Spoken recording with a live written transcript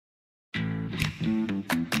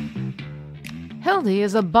Hildy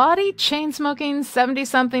is a bawdy, chain-smoking,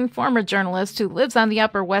 70-something former journalist who lives on the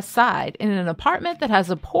Upper West Side in an apartment that has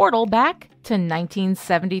a portal back to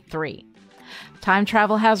 1973. Time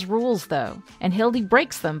travel has rules, though, and Hildy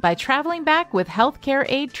breaks them by traveling back with healthcare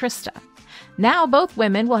aide Trista. Now both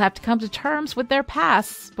women will have to come to terms with their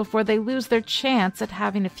pasts before they lose their chance at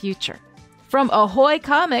having a future. From Ahoy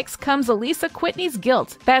Comics comes Alisa Quittney's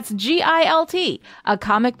Guilt. That's Gilt, a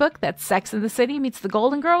comic book that's Sex and the City meets the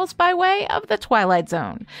Golden Girls by way of the Twilight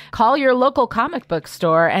Zone. Call your local comic book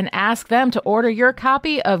store and ask them to order your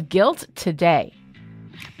copy of Guilt today.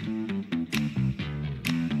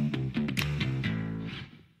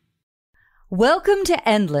 Welcome to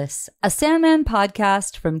Endless, a Sandman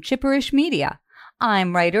podcast from Chipperish Media.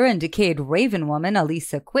 I'm writer and decayed raven woman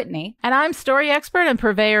Alisa Quittney. And I'm story expert and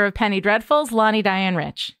purveyor of penny dreadfuls, Lani Diane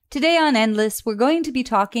Rich. Today on Endless, we're going to be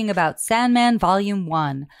talking about Sandman Volume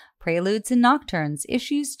 1, Preludes and Nocturnes,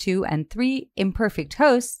 Issues 2 and 3, Imperfect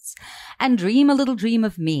Hosts, and Dream a Little Dream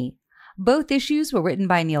of Me. Both issues were written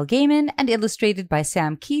by Neil Gaiman and illustrated by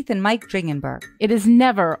Sam Keith and Mike Dringenberg. It is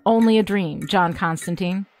never only a dream, John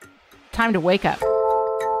Constantine. Time to wake up.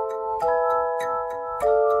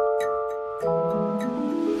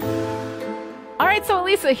 All right, so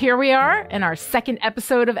Alisa, here we are in our second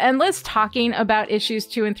episode of Endless, talking about issues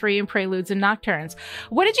 2 and 3 in Preludes and Nocturnes.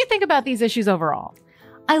 What did you think about these issues overall?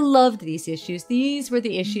 I loved these issues. These were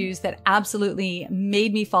the issues that absolutely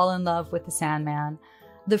made me fall in love with the Sandman.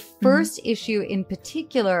 The first issue in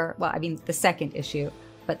particular, well, I mean, the second issue,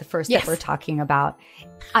 but the first that we're talking about,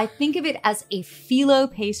 I think of it as a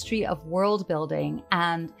phyllo pastry of world building.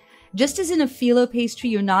 And just as in a phyllo pastry,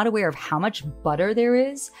 you're not aware of how much butter there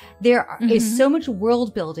is. There is so much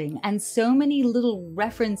world building and so many little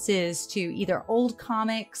references to either old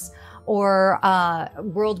comics or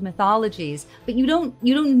world mythologies, but you don't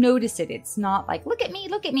notice it. It's not like, look at me.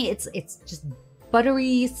 It's just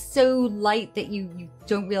buttery, so light that you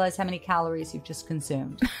don't realize how many calories you've just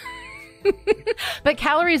consumed. But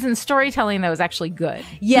calories in storytelling, though, is actually good.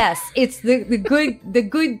 Yes, it's the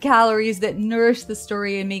good calories that nourish the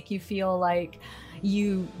story and make you feel like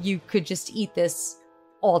you could just eat this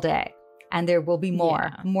all day, and there will be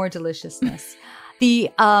more deliciousness.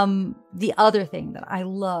 The other thing that I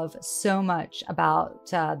love so much about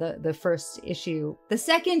the first issue, the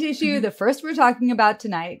second issue, the first we're talking about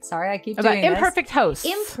tonight. Sorry, I keep doing this. Imperfect Hosts.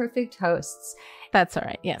 Imperfect Hosts. That's all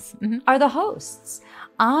right. Yes. Are the hosts.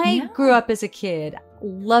 I grew up as a kid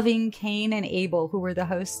loving Cain and Abel, who were the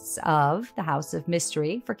hosts of the House of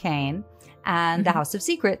Mystery for Cain and the House of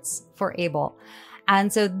Secrets for Abel.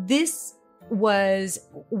 And so this was,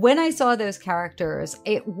 when I saw those characters,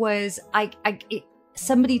 it was,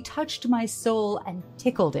 somebody touched my soul and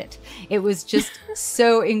tickled it. It was just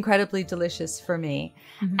so incredibly delicious for me.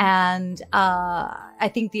 And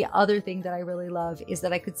I think the other thing that I really love is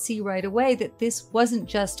that I could see right away that this wasn't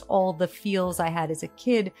just all the feels I had as a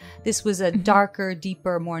kid. This was a darker,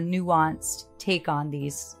 deeper, more nuanced take on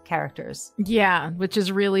these characters. Yeah, which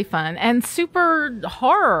is really fun and super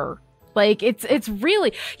horror. Like, it's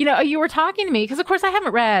really, you were talking to me because, of course, I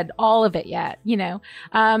haven't read all of it yet,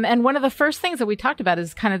 and one of the first things that we talked about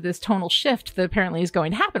is kind of this tonal shift that apparently is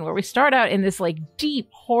going to happen, where we start out in this like deep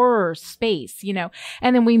horror space,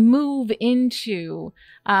 and then we move into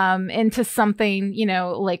something,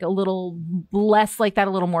 like a little less like that,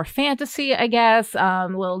 a little more fantasy, I guess, a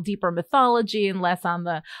little deeper mythology and less on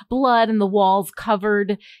the blood and the walls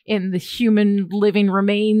covered in the human living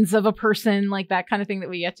remains of a person, like that kind of thing that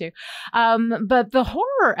we get to. But the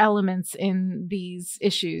horror elements in these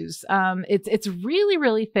issues, it's really,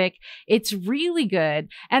 really thick. It's really good.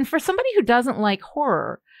 And for somebody who doesn't like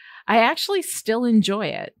horror, I actually still enjoy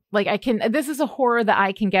it. Like this is a horror that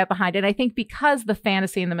I can get behind. And I think because the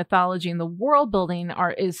fantasy and the mythology and the world building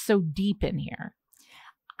is so deep in here.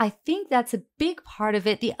 I think that's a big part of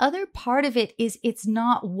it. The other part of it is it's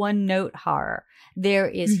not one note horror. There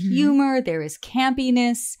is humor, there is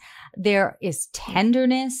campiness, there is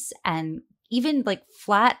tenderness, and even like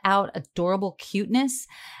flat out adorable cuteness.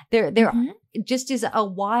 There just is a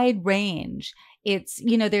wide range. It's,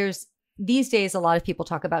 there's these days, a lot of people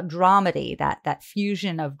talk about dramedy, that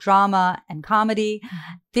fusion of drama and comedy.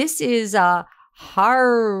 This is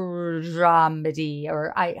hard dramedy,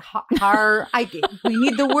 or we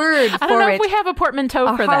need the word for it. I don't know if we have a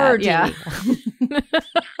portmanteau for that. Yeah.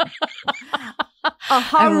 A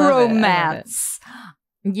hard romance.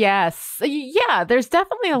 Yes. Yeah, there's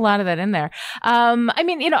definitely a lot of that in there. I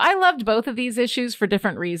mean, I loved both of these issues for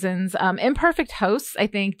different reasons. Imperfect Hosts, I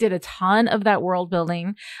think, did a ton of that world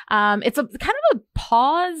building. It's a kind of a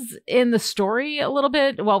pause in the story a little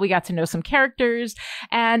bit while we got to know some characters.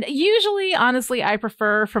 And usually, honestly, I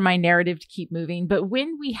prefer for my narrative to keep moving. But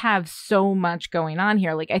when we have so much going on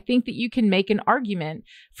here, like, I think that you can make an argument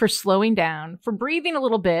for slowing down, for breathing a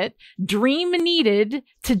little bit. Dream needed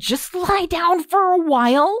to just lie down for a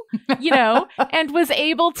while. And was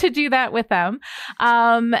able to do that with them.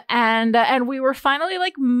 And we were finally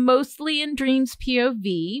like mostly in Dream's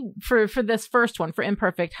POV for this first one, for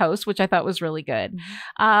Imperfect Host, which I thought was really good.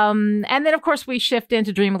 And then of course we shift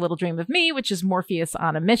into Dream a Little Dream of Me, which is Morpheus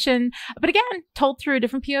on a mission, but again, told through a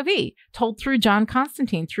different POV, told through John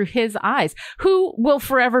Constantine, through his eyes, who will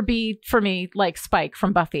forever be for me like Spike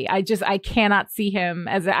from Buffy. I cannot see him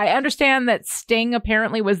as I understand that Sting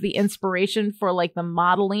apparently was the inspiration for like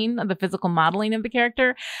the physical modeling of the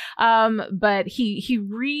character. But he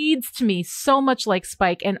reads to me so much like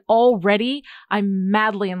Spike, and already I'm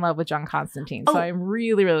madly in love with John Constantine. So I'm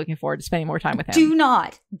really, really looking forward to spending more time with him.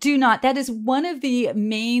 Do not. That is one of the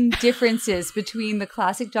main differences between the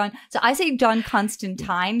classic John. So I say John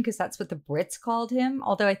Constantine because that's what the Brits called him.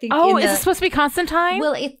 Although I think is it supposed to be Constantine?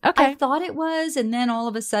 Well, I thought it was, and then all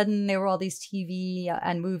of a sudden there were all these TV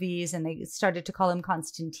and movies, and they started to call him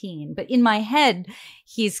Constantine. But in my head,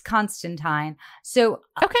 he's Constantine. So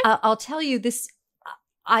I'll tell you this.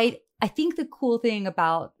 I think the cool thing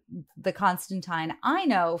about the Constantine I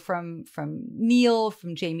know from Neil,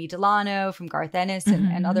 from Jamie Delano, from Garth Ennis,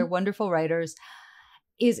 and other wonderful writers,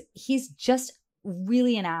 is he's just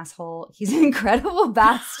really an asshole. He's an incredible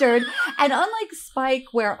bastard. And unlike Spike,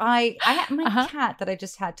 where I had my cat that I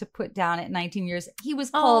just had to put down at 19 years, he was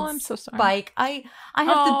called I'm so sorry. Spike. I have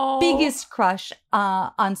the biggest crush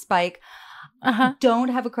on Spike. Don't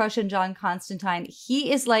have a crush on John Constantine.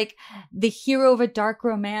 He is like the hero of a dark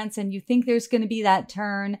romance, and you think there's going to be that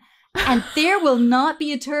turn, and there will not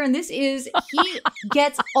be a turn. He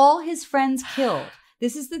gets all his friends killed.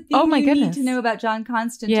 This is the thing need to know about John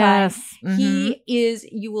Constantine. Yes. He is,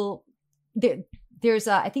 there's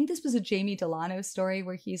I think this was a Jamie Delano story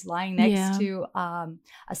where he's lying next to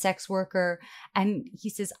a sex worker, and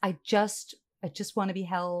he says, I just want to be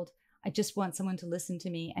held. I just want someone to listen to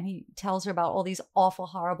me. And he tells her about all these awful,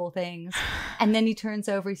 horrible things. And then he turns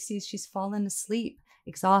over, he sees she's fallen asleep,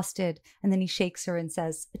 exhausted. And then he shakes her and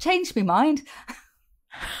says, I changed my mind.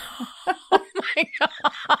 Oh my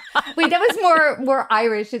God. Wait, that was more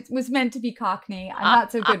Irish. It was meant to be Cockney. I'm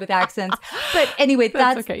not so good with accents. But anyway,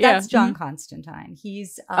 that's John Constantine.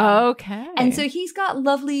 He's okay. And so he's got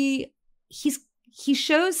lovely, he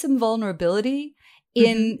shows some vulnerability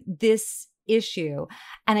in this issue,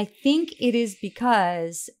 and I think it is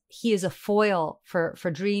because he is a foil for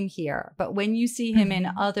Dream here. But when you see him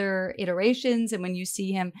in other iterations, and when you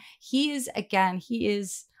see him, he is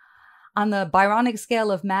on the Byronic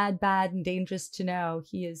scale of mad, bad, and dangerous to know.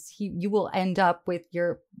 You will end up with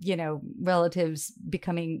your relatives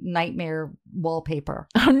becoming nightmare wallpaper.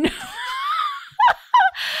 Oh no.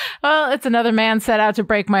 Well, it's another man set out to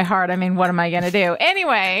break my heart. I mean, what am I going to do?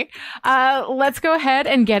 Anyway, let's go ahead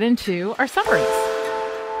and get into our summaries.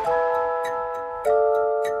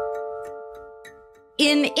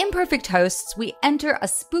 In Imperfect Hosts, we enter a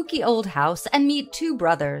spooky old house and meet two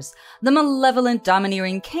brothers, the malevolent,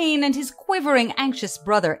 domineering Cain and his quivering, anxious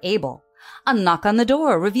brother Abel. A knock on the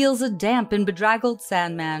door reveals a damp and bedraggled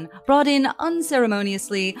Sandman, brought in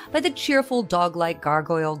unceremoniously by the cheerful, dog-like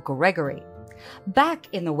gargoyle Gregory. Back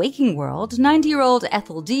in the waking world, 90-year-old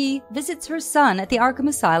Ethel D visits her son at the Arkham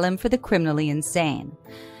Asylum for the criminally insane.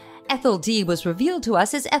 Ethel D was revealed to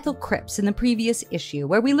us as Ethel Cripps in the previous issue,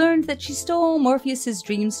 where we learned that she stole Morpheus's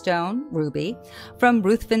Dreamstone, Ruby, from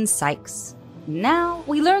Ruthven Sykes. Now,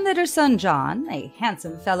 we learn that her son John, a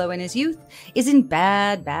handsome fellow in his youth, is in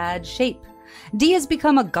bad shape. D has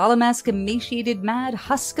become a Gollum-esque, emaciated, mad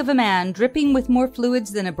husk of a man, dripping with more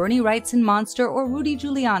fluids than a Bernie Wrightson monster or Rudy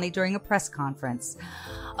Giuliani during a press conference.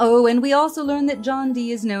 Oh, and we also learn that John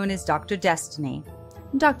D is known as Dr. Destiny.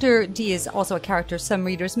 Dr. D is also a character some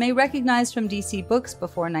readers may recognize from DC books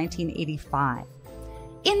before 1985.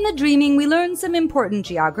 In the Dreaming, we learn some important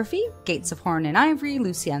geography, Gates of Horn and Ivory,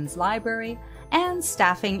 Lucien's Library, and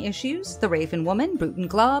staffing issues, the Raven Woman, Brute and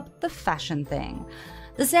Glob, the Fashion Thing.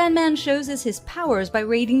 The Sandman shows us his powers by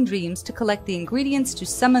raiding dreams to collect the ingredients to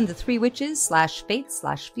summon the three witches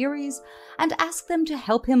 /fates/furies and ask them to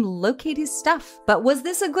help him locate his stuff. But was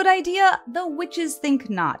this a good idea? The witches think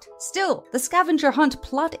not. Still, the scavenger hunt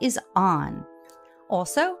plot is on.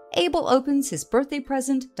 Also, Abel opens his birthday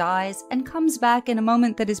present, dies, and comes back in a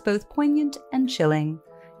moment that is both poignant and chilling.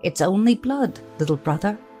 It's only blood, little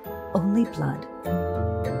brother, only blood.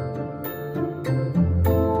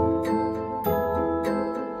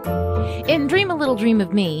 In Dream a Little Dream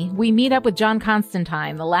of Me, we meet up with John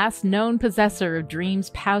Constantine, the last known possessor of Dream's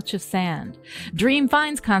pouch of sand. Dream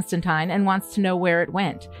finds Constantine and wants to know where it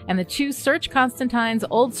went, and the two search Constantine's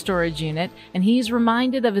old storage unit, and he's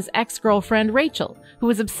reminded of his ex-girlfriend Rachel, who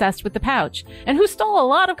was obsessed with the pouch, and who stole a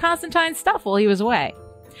lot of Constantine's stuff while he was away.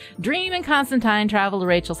 Dream and Constantine travel to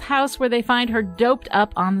Rachel's house, where they find her doped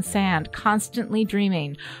up on the sand, constantly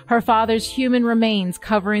dreaming, her father's human remains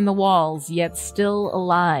covering the walls, yet still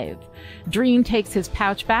alive. Dream takes his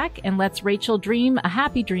pouch back and lets Rachel dream a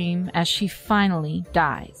happy dream as she finally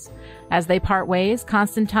dies. As they part ways,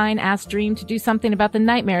 Constantine asks Dream to do something about the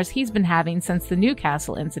nightmares he's been having since the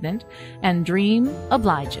Newcastle incident, and Dream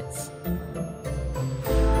obliges.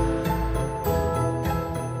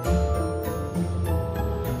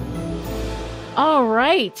 All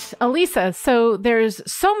right, Alisa. So there's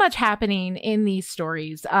so much happening in these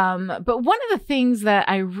stories. But one of the things that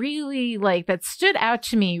I really like that stood out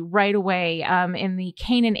to me right away in the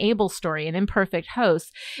Cain and Abel story in Imperfect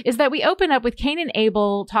Hosts is that we open up with Cain and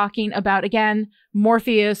Abel talking about, again,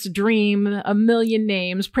 Morpheus, Dream, a million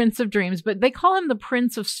names, Prince of Dreams, but they call him the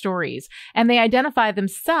Prince of Stories, and they identify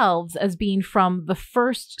themselves as being from the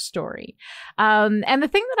first story. And the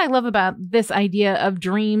thing that I love about this idea of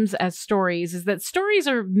dreams as stories is that stories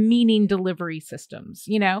are meaning delivery systems,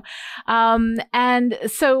 you know? And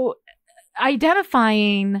so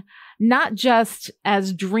identifying not just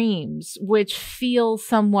as dreams, which feel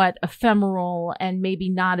somewhat ephemeral and maybe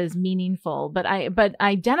not as meaningful, but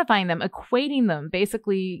identifying them, equating them,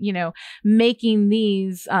 basically, you know, making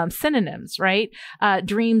these synonyms, right?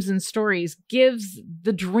 Dreams and stories gives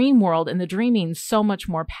the dream world and the dreaming so much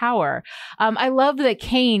more power. I love that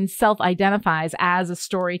Cain self-identifies as a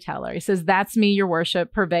storyteller. He says, "That's me, your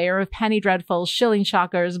worship, purveyor of penny dreadfuls, shilling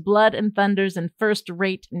shockers, blood and thunders, and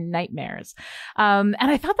first-rate nightmares." And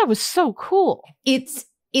I thought that was so cool. It's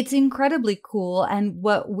incredibly cool. And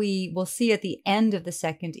what we will see at the end of the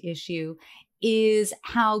second issue is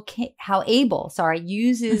how Abel,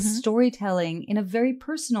 uses storytelling in a very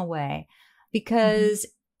personal way, because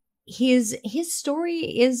his story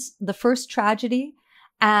is the first tragedy,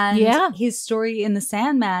 and his story in the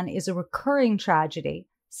Sandman is a recurring tragedy,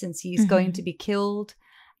 since he's going to be killed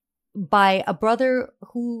by a brother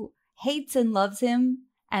who hates and loves him,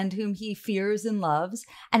 and whom he fears and loves.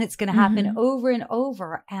 And it's going to happen over and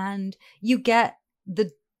over. And you get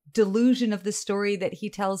the delusion of the story that he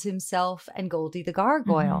tells himself and Goldie the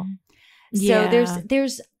Gargoyle. So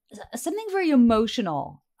there's something very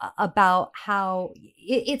emotional about how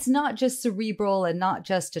it's not just cerebral and not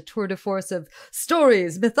just a tour de force of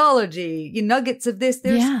stories, mythology, nuggets of this.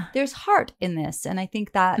 There's heart in this. And I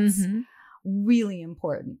think that's really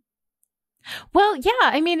important. Well, yeah,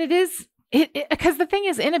 I mean, it is. Because the thing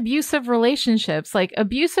is, in abusive relationships, like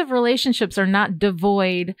abusive relationships are not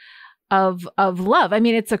devoid of love. I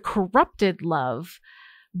mean, it's a corrupted love,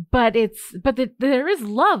 but there is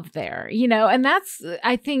love there, you know, and that's,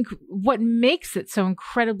 I think, what makes it so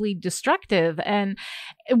incredibly destructive. And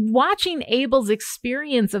watching Abel's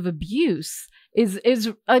experience of abuse is,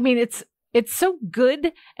 I mean, it's so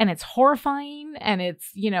good, and it's horrifying, and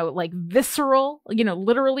it's, you know, like visceral, you know,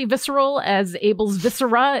 literally visceral, as Abel's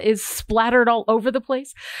viscera is splattered all over the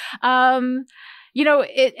place. You know,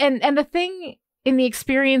 and the thing in the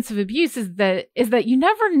experience of abuse is that you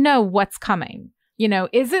never know what's coming. You know,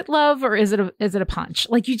 is it love or is it a punch?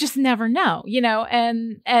 Like, you just never know, you know,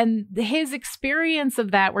 and his experience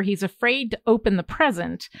of that, where he's afraid to open the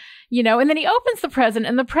present, you know, and then he opens the present,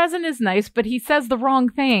 and the present is nice, but he says the wrong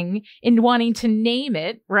thing in wanting to name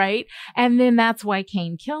it, right? And then that's why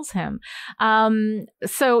Cain kills him.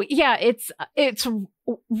 So yeah, it's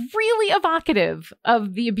really evocative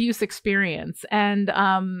of the abuse experience, and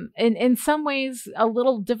in some ways a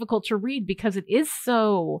little difficult to read, because it is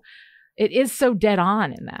so dead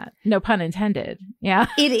on in that. No pun intended. Yeah.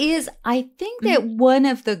 It is. I think that one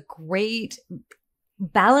of the great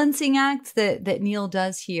balancing acts that Neil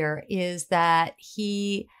does here is that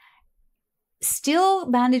he still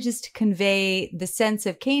manages to convey the sense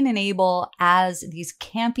of Cain and Abel as these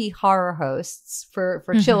campy horror hosts for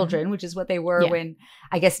children, which is what they were when,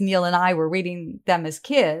 I guess, Neil and I were reading them as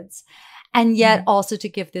kids. And yet also to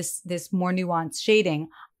give this more nuanced shading.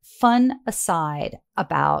 Fun aside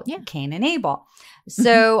about Cain and Abel.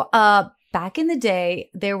 So back in the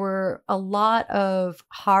day, there were a lot of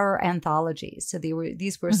horror anthologies. So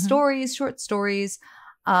these were stories, short stories.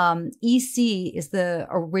 EC is the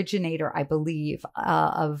originator, I believe,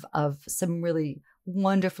 of some really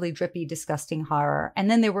wonderfully drippy, disgusting horror.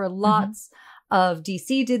 And then there were lots of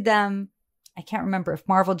DC did them. I can't remember if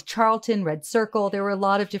Marvel did Charlton, Red Circle. There were a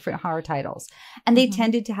lot of different horror titles. And they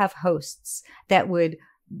tended to have hosts that would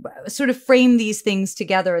sort of frame these things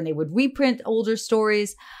together, and they would reprint older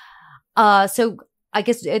stories. So I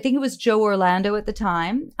think it was Joe Orlando at the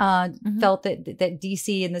time felt that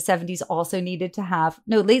DC in the 70s also needed to have,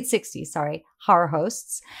 late 60s, sorry, horror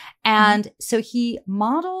hosts. And so he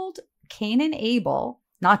modeled Cain and Abel,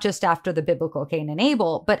 not just after the biblical Cain and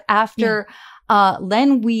Abel, but after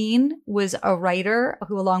Len Wein was a writer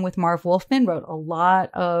who, along with Marv Wolfman, wrote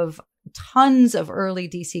tons of early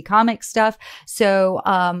DC comic stuff. So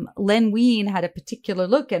Len Wein had a particular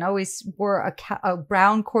look and always wore a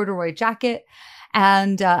brown corduroy jacket.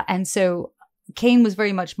 And so Cain was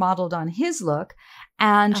very much modeled on his look.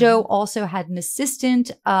 And Joe also had an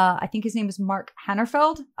assistant. I think his name was Mark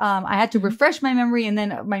Hannerfeld. I had to refresh my memory, and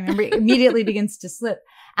then my memory immediately begins to slip.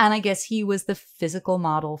 And I guess he was the physical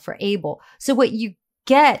model for Abel. So what you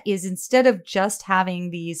get is, instead of just having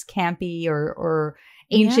these campy or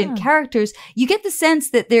ancient characters, you get the sense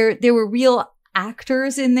that there were real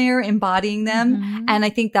actors in there embodying them. And I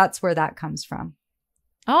think that's where that comes from.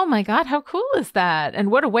 Oh my God, how cool is that? And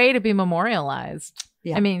what a way to be memorialized.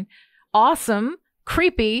 Yeah. I mean, awesome.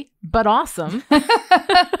 Creepy, but awesome. And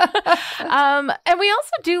we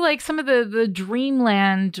also do like some of the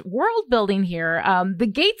dreamland world building here. The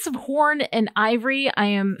gates of horn and ivory, I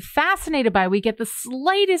am fascinated by. We get the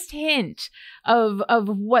slightest hint of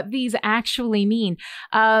what these actually mean.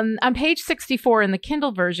 On page 64 in the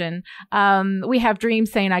Kindle version, we have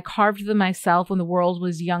dreams saying, I carved them myself when the world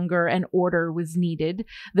was younger and order was needed.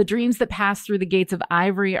 The dreams that pass through the gates of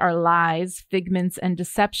ivory are lies, figments, and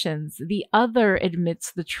deceptions. The other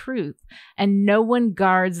admits the truth, and no one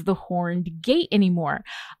guards the horned gate anymore.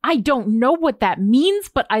 I don't know what that means,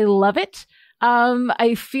 but I love it.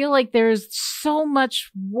 I feel like there's so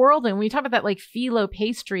much world, and we talk about that like phyllo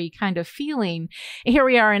pastry kind of feeling. Here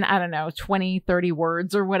we are in, I don't know, 20, 30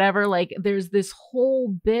 words or whatever. Like there's this whole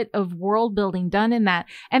bit of world building done in that.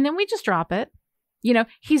 And then we just drop it. You know,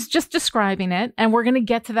 he's just describing it, and we're going to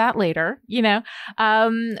get to that later, you know.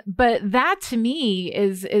 But that to me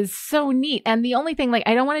is so neat. And the only thing, like,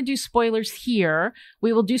 I don't want to do spoilers here.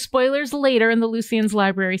 We will do spoilers later in the Lucian's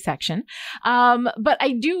Library section. But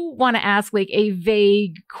I do want to ask like a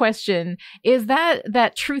vague question. Is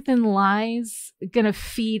that truth and lies going to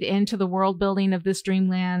feed into the world building of this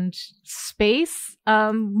Dreamland space?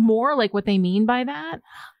 More like what they mean by that?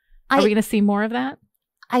 Are we going to see more of that?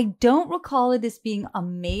 I don't recall it as being a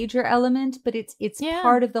major element, but it's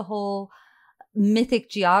part of the whole mythic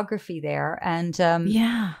geography there. And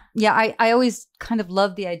I always kind of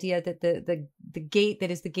love the idea that the gate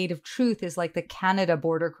that is the gate of truth is like the Canada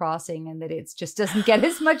border crossing, and that it just doesn't get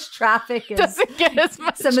as much traffic as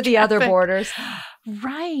some of the other borders.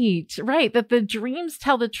 Right. That the dreams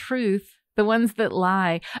tell the truth. The ones that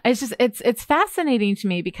lie. It's fascinating to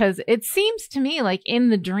me, because it seems to me like in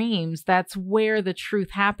the dreams, that's where the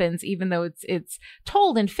truth happens, even though it's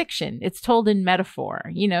told in fiction. It's told in metaphor,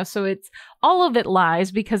 you know, so it's all of it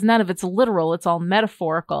lies because none of it's literal. It's all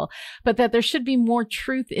metaphorical, but that there should be more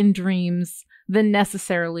truth in dreams than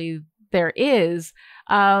necessarily there is.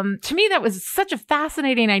 To me, that was such a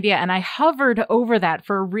fascinating idea. And I hovered over that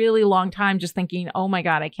for a really long time, just thinking, oh my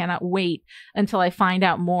God, I cannot wait until I find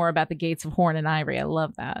out more about the gates of horn and ivory. I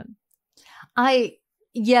love that.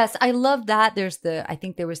 Yes, I love that. I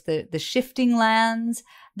think there was the shifting lands.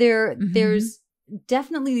 There's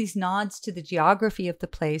definitely these nods to the geography of the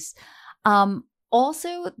place.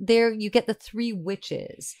 Also there you get the three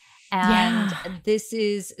witches. And this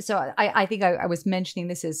is, so I think I was mentioning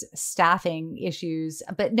this as staffing issues,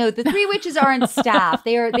 but no, the three witches aren't staff.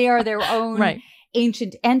 They are their own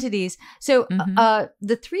ancient entities. So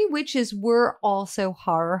the three witches were also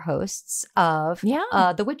horror hosts of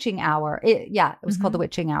the Witching Hour. It was called the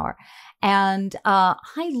Witching Hour. And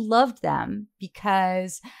I loved them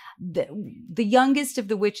because the youngest of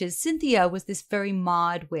the witches, Cynthia, was this very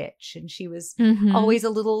mod witch. And she was always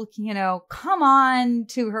a little, come on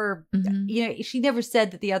to her. She never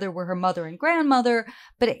said that the other were her mother and grandmother,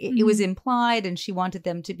 but it was implied, and she wanted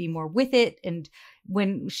them to be more with it. And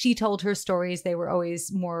when she told her stories, they were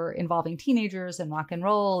always more involving teenagers and rock and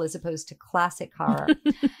roll as opposed to classic horror.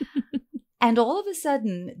 And all of a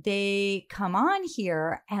sudden, they come on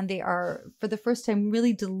here, and they are, for the first time,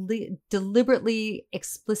 really deliberately,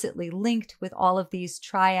 explicitly linked with all of these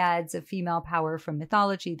triads of female power from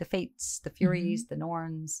mythology: the Fates, the Furies, the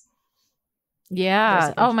Norns.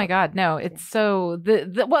 Yeah. Oh my God. No, it's so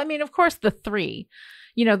well, I mean, of course, the three.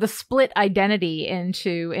 the split identity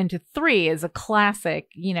into three is a classic,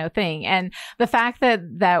 thing. And the fact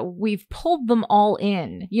that we've pulled them all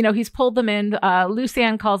in, he's pulled them in.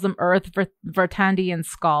 Lucian calls them Earth, Vertandi, and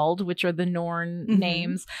Skald, which are the Norn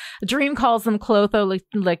names. Dream calls them Clotho,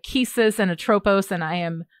 Lachesis, and Atropos, and I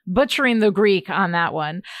am butchering the Greek on that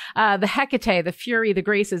one. The Hecate, the Fury, the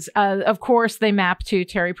Graces, of course, they map to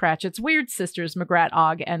Terry Pratchett's Weird Sisters, Magrat,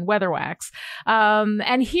 Og, and Weatherwax.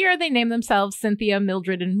 And here they name themselves Cynthia,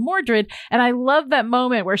 Mildred, and Mordred. And I love that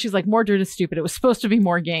moment where she's like, Mordred is stupid. It was supposed to be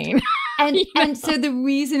Morgaine. And so the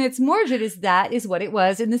reason it's Mordred is that is what it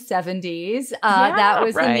was in the 70s. That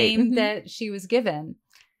was the name that she was given.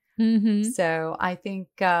 So I think,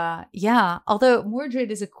 although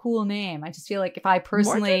Mordred is a cool name, I just feel like if I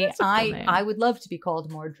personally, I would love to be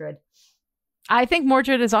called Mordred. I think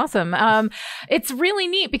Mordred is awesome. It's really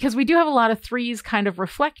neat because we do have a lot of threes kind of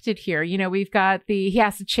reflected here. We've got he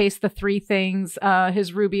has to chase the three things.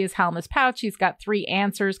 His ruby is Halma's pouch. He's got three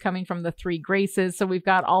answers coming from the three graces. So we've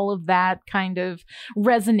got all of that kind of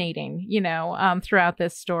resonating, throughout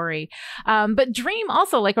this story. But Dream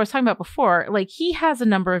also, like I was talking about before, like he has a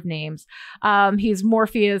number of names. He's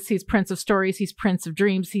Morpheus. He's Prince of Stories. He's Prince of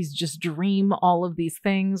Dreams. He's just Dream, all of these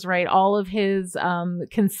things, right? All of his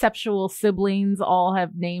conceptual siblings all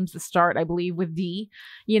have names that start, I believe, with D,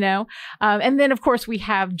 and then of course we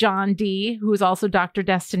have John D, who is also Dr.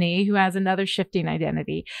 Destiny, who has another shifting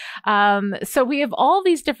identity. So we have all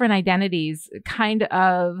these different identities kind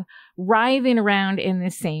of writhing around in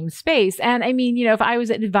the same space. And I mean, if I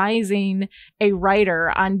was advising a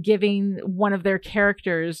writer on giving one of their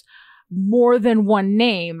characters more than one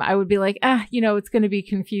name, I would be like, it's going to be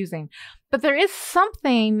confusing. But there is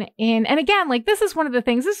something in, and again, like this is one of the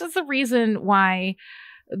things, this is the reason why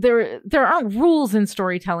there aren't rules in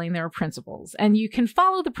storytelling, there are principles, and you can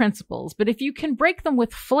follow the principles, but if you can break them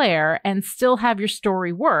with flair and still have your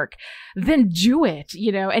story work, then do it,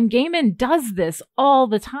 and Gaiman does this all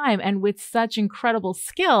the time and with such incredible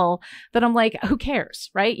skill that I'm like, who cares,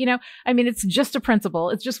 right? I mean, it's just a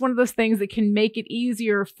principle. It's just one of those things that can make it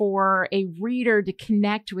easier for a reader to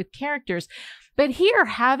connect with characters. But here,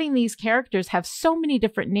 having these characters have so many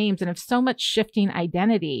different names and have so much shifting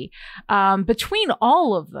identity between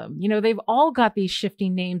all of them, they've all got these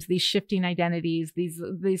shifting names, these shifting identities,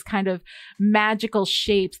 these kind of magical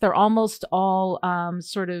shapes. They're almost all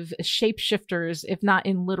sort of shapeshifters, if not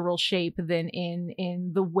in literal shape, then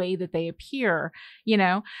in the way that they appear,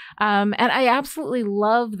 and I absolutely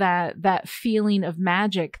love that feeling of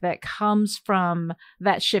magic that comes from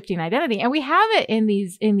that shifting identity. And we have it in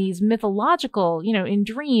these mythological, in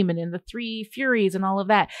Dream and in the Three Furies and all of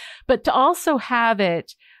that, but to also have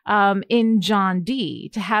it in John D,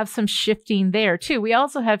 to have some shifting there too. We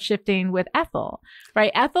also have shifting with Ethel,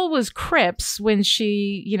 right? Ethel was Cripps when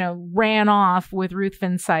she, ran off with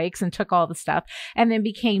Ruthven Sykes and took all the stuff, and then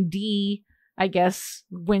became D, I guess,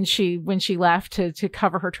 when she left to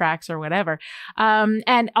cover her tracks or whatever.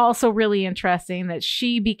 And also really interesting that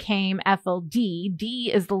she became Ethel D.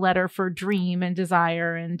 D is the letter for dream and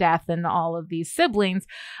desire and death and all of these siblings.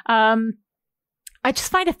 I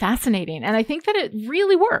just find it fascinating. And I think that it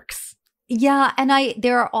really works. Yeah, and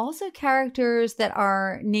there are also characters that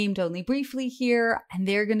are named only briefly here, and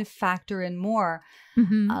they're going to factor in more.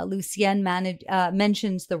 Lucien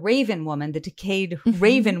mentions the Raven Woman, the decayed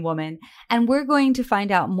Raven Woman, and we're going to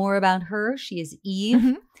find out more about her. She is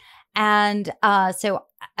Eve. And so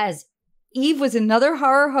as Eve was another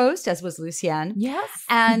horror host, as was Lucien. Yes.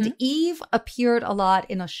 And Eve appeared a lot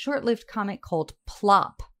in a short-lived comic called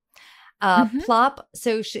Plop. Plop.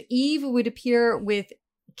 So Eve would appear with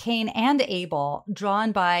Cain and Abel,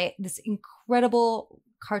 drawn by this incredible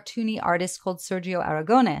cartoony artist called Sergio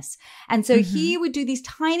Aragonés. And so he would do these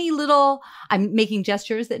tiny little, I'm making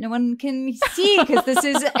gestures that no one can see because this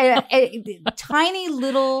is a tiny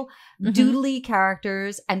little doodly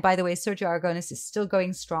characters. And by the way, Sergio Aragonés is still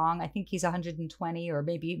going strong. I think he's 120 or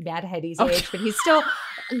maybe Mad Hetty's age, but he's still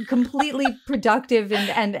completely productive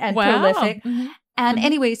and prolific. And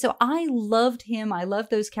anyway, so I loved him. I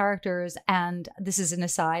loved those characters. And this is an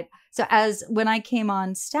aside. So when I came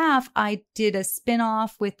on staff, I did a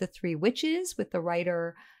spinoff with the Three Witches with the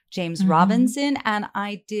writer James Robinson. And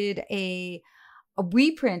I did a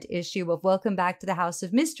reprint issue of Welcome Back to the House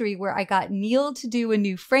of Mystery, where I got Neil to do a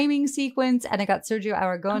new framing sequence and I got Sergio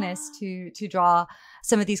Aragonés to draw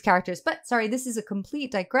some of these characters. But sorry, this is a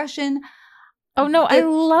complete digression. Oh, no, I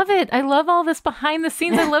love it. I love all this behind the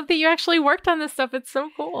scenes. I love that you actually worked on this stuff. It's so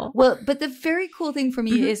cool. Well, but the very cool thing for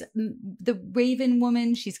me is the Raven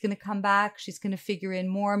Woman. She's going to come back. She's going to figure in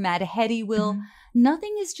more. Mad Hetty will.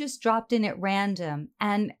 Nothing is just dropped in at random.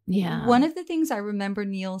 And one of the things I remember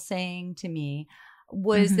Neil saying to me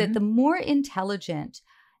was that the more intelligent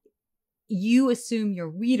you assume your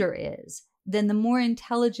reader is, then the more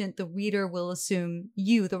intelligent the reader will assume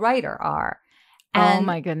you, the writer, are. And, oh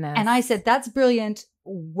my goodness. And I said, that's brilliant.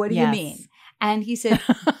 What do you mean? And he said,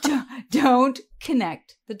 don't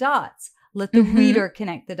connect the dots. Let the reader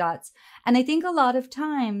connect the dots. And I think a lot of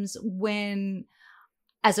times when,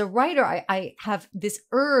 as a writer, I have this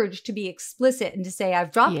urge to be explicit and to say,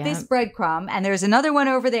 I've dropped this breadcrumb and there's another one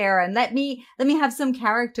over there, and let me have some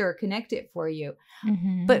character connect it for you.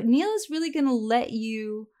 But Neil is really going to let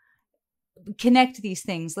you connect these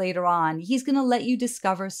things later on. He's going to let you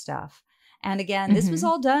discover stuff. And again, this was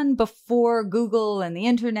all done before Google and the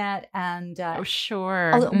internet. And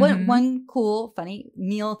one cool, funny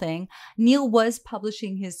Neil thing. Neil was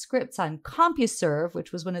publishing his scripts on CompuServe,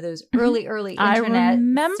 which was one of those early internet. I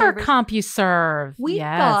remember servers. CompuServe.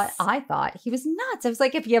 I thought he was nuts. I was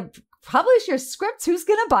like, if you publish your scripts, who's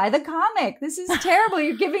going to buy the comic? This is terrible.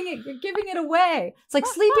 You're giving it away. It's like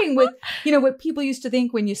sleeping with, what people used to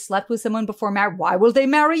think when you slept with someone before marriage. Why will they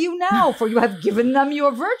marry you now? For you have given them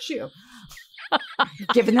your virtue.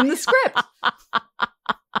 Giving them the script.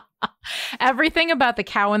 Everything about the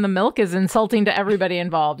cow and the milk is insulting to everybody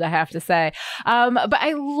involved, I have to say. But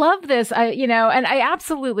I love this, and I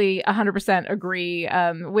absolutely 100% agree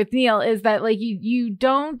with Neil, is that like you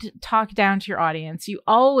don't talk down to your audience. You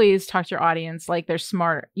always talk to your audience like they're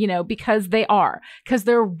smart, because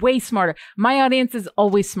they're way smarter. My audience is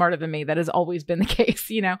always smarter than me. That has always been the case,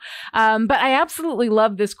 But I absolutely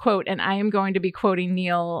love this quote, and I am going to be quoting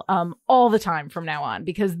Neil all the time from now on,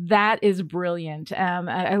 because that is brilliant.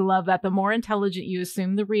 I love that. The more intelligent you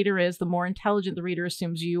assume the reader is, the more intelligent the reader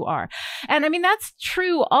assumes you are. And I mean, that's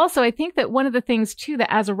true. Also, I think that one of the things too,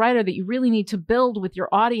 that as a writer that you really need to build with your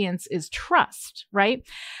audience is trust, right?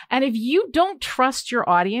 And if you don't trust your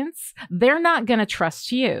audience, they're not going to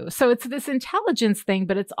trust you. So it's this intelligence thing,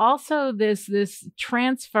 but it's also this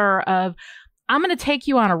transfer of, I'm going to take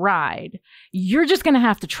you on a ride. You're just going to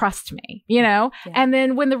have to trust me, Yeah. And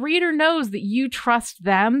then when the reader knows that you trust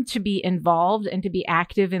them to be involved and to be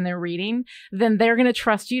active in their reading, then they're going to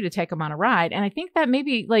trust you to take them on a ride. And I think that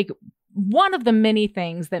maybe like one of the many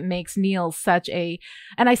things that makes Neil such and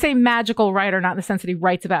I say magical writer, not in the sense that he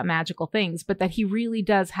writes about magical things, but that he really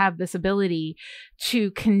does have this ability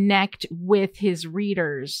to connect with his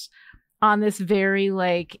readers on this very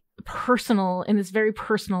in this very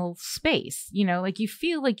personal space, like you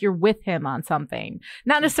feel like you're with him on something,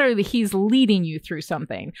 not necessarily that he's leading you through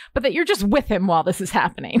something, but that you're just with him while this is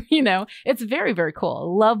happening. It's very, very cool.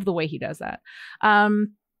 I love the way he does that.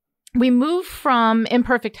 We move from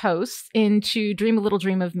Imperfect Hosts into Dream a Little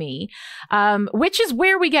Dream of Me, which is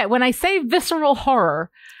where we get, when I say visceral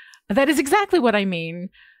horror, that is exactly what I mean.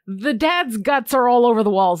 The dad's guts are all over the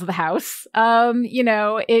walls of the house.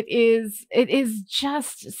 It is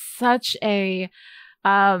just such a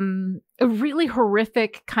really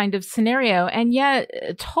horrific kind of scenario, and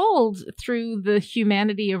yet told through the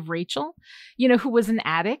humanity of Rachel, who was an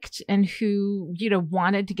addict and who,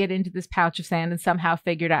 wanted to get into this pouch of sand and somehow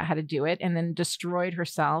figured out how to do it and then destroyed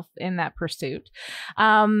herself in that pursuit.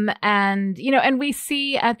 And we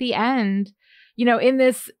see at the end, in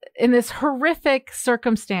this horrific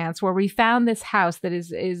circumstance where we found this house that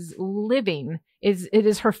is living, it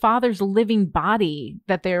is her father's living body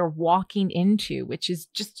that they're walking into, which is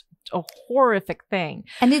just a horrific thing.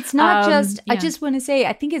 And it's not I just want to say,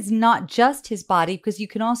 I think it's not just his body, because you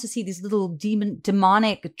can also see these little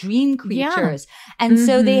demonic dream creatures. Yeah. And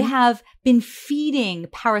so they have been feeding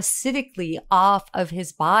parasitically off of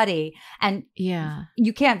his body. And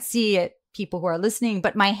you can't see it, people who are listening,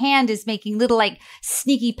 but my hand is making little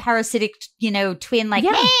sneaky parasitic, twin, hey,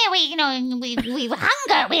 we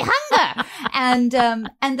hunger. And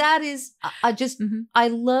that is, I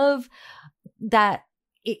love that.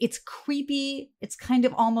 It's creepy. It's kind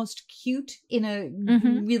of almost cute in a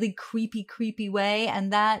really creepy way.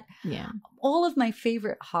 And that, all of my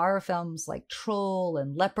favorite horror films like Troll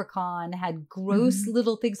and Leprechaun had gross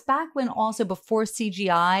little things back when, also before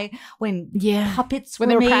CGI, when puppets were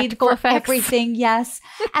made practical for effects. Everything. Yes.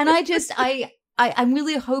 And I'm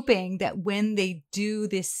really hoping that when they do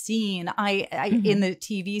this scene, in the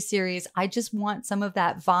TV series, I just want some of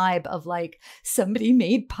that vibe of somebody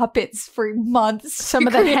made puppets for months. Some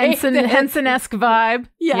of the Henson-esque vibe.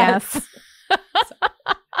 Yes.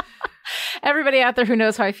 Everybody out there who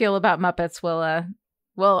knows how I feel about Muppets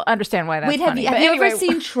will understand why that's funny. Have you ever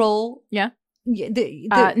seen Troll? Yeah.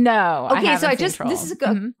 No. Okay, so this is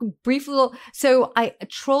a brief little. So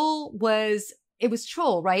Troll was it was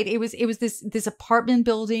Troll, right? It was this apartment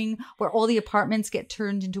building where all the apartments get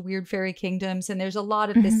turned into weird fairy kingdoms, and there's a lot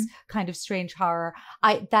of this kind of strange horror.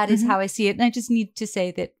 That is how I see it, and I just need to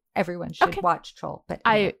say that everyone should watch Troll. But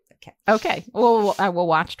anyway, okay. Well, I will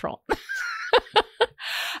watch Troll.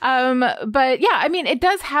 But yeah, I mean, it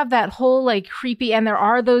does have that whole like creepy, and there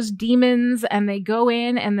are those demons, and they go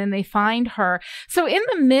in and then they find her. So in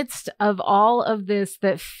the midst of all of this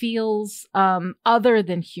that feels other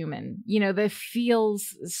than human, you know, that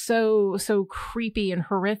feels so creepy and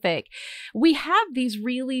horrific, we have this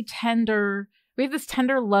tender,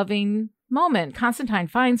 loving moment. Constantine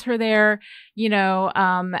finds her there, you know,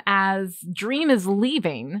 as Dream is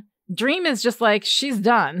leaving. Dream is just like, she's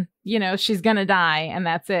done, you know, she's gonna die, and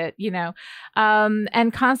that's it, you know.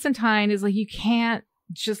 And Constantine is like, you can't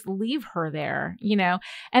just leave her there, you know.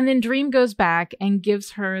 And then Dream goes back and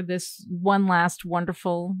gives her this one last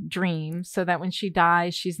wonderful dream, so that when she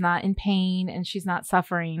dies, she's not in pain and she's not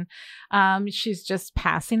suffering. She's just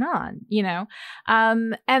passing on, you know.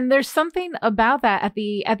 And there's something about that at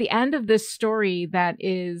the end of this story that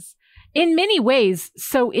is, in many ways,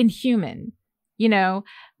 so inhuman. You know,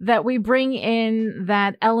 that we bring in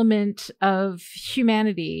that element of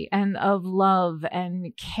humanity and of love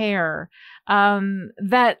and care,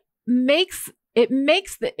 that makes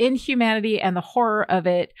the inhumanity and the horror of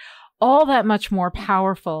it all that much more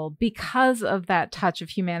powerful because of that touch of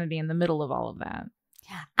humanity in the middle of all of that.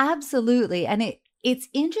 Absolutely. And it's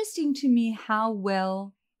interesting to me how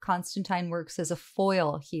well Constantine works as a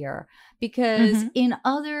foil here, because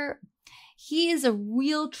he is a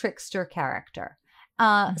real trickster character.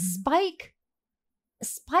 Spike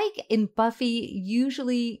in Buffy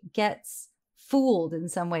usually gets fooled in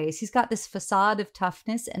some ways. He's got this facade of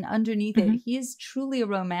toughness, and underneath it, he is truly a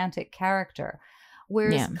romantic character.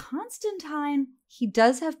 Whereas Constantine, he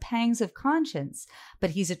does have pangs of conscience, but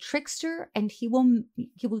he's a trickster, and he will,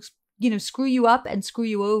 you know, screw you up and screw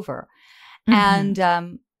you over. And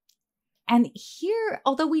here,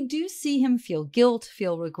 although we do see him feel guilt,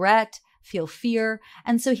 feel regret, feel fear.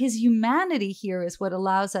 And so his humanity here is what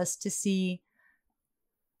allows us to see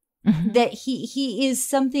that he is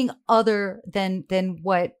something other than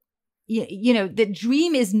what, you know, that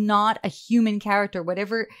Dream is not a human character.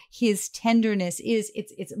 Whatever his tenderness is,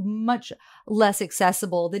 it's much less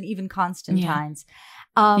accessible than even Constantine's.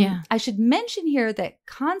 I should mention here that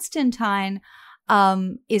Constantine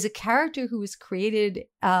is a character who was created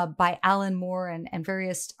by Alan Moore and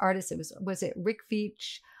various artists. Was it Rick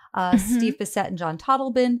Veitch, Steve Bissett, and John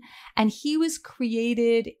Totleben, and he was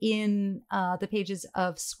created in the pages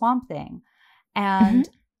of Swamp Thing. And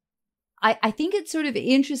I think it's sort of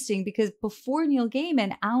interesting because before Neil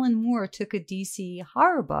Gaiman, Alan Moore took a DC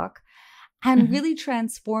horror book and really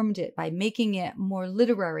transformed it by making it more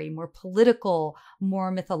literary, more political,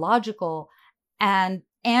 more mythological, and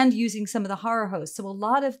using some of the horror hosts. So a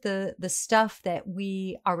lot of the stuff that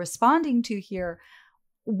we are responding to here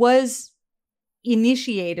was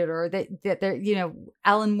initiated, or that you know,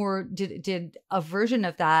 Alan Moore did a version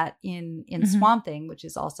of that in Swamp Thing, which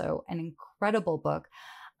is also an incredible book.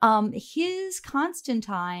 His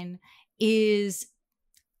Constantine is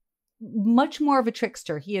much more of a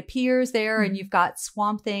trickster. He appears there, and you've got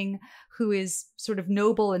Swamp Thing, who is sort of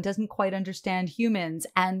noble and doesn't quite understand humans,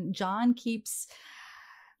 and John keeps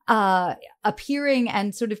appearing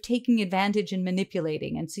and sort of taking advantage and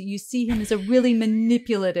manipulating. And so you see him as a really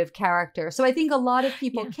manipulative character. So I think a lot of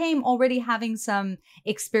people came already having some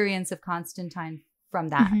experience of Constantine from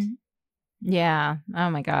that. Yeah. Oh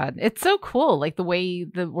my God. It's so cool. Like the way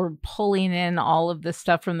that we're pulling in all of this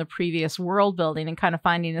stuff from the previous world building and kind of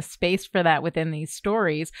finding a space for that within these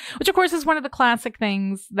stories, which of course is one of the classic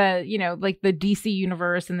things that, you know, like the DC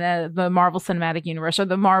universe and the Marvel Cinematic Universe, or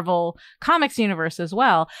the Marvel Comics universe as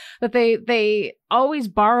well, that they always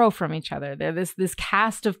borrow from each other. They're this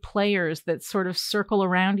cast of players that sort of circle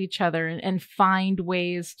around each other and find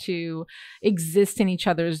ways to exist in each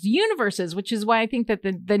other's universes, which is why I think that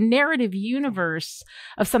the narrative universe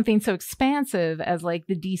of something so expansive as like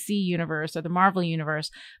the DC universe or the Marvel universe,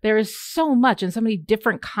 there is so much and so many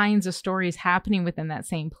different kinds of stories happening within that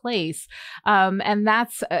same place. And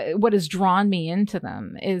that's what has drawn me into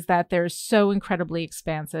them, is that they're so incredibly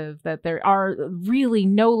expansive that there are really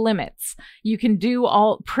no limits. You can do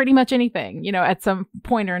pretty much anything, at some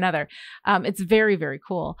point or another. It's very, very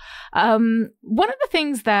cool. One of the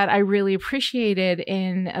things that I really appreciated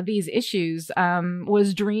in these issues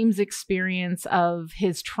was Dream's experience of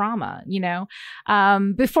his trauma.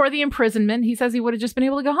 Before the imprisonment, he says he would have just been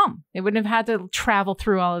able to go home. He wouldn't have had to travel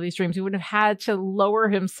through all of these dreams. He wouldn't have had to lower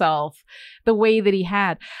himself the way that he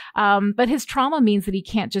had. But his trauma means that he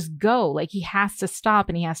can't just go. Like, he has to stop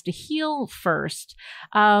and he has to heal first.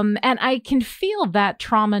 And I can feel that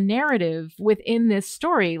trauma narrative within this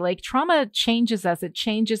story. Like, trauma changes us. It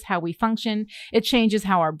changes how we function. It changes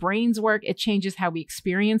how our brains work. It changes how we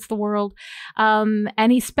experience the world.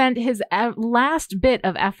 And he spent his last bit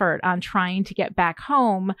of effort on trying to get back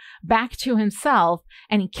home, back to himself,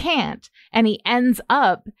 and he can't. And he ends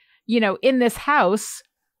up, in this house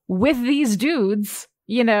with these dudes,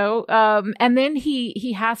 and then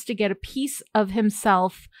he has to get a piece of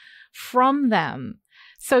himself from them.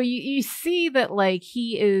 So you see that, like,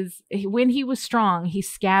 when he was strong, he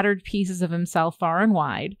scattered pieces of himself far and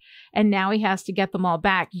wide, and now he has to get them all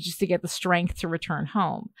back just to get the strength to return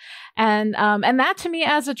home. And that, to me,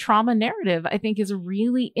 as a trauma narrative, I think is a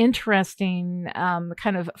really interesting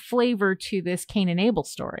kind of flavor to this Cain and Abel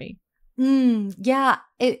story. Yeah,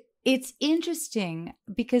 it's interesting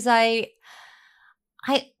because I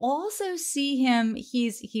also see him,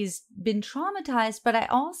 he's been traumatized, but I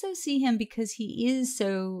also see him because he is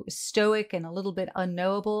so stoic and a little bit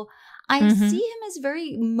unknowable. I see him as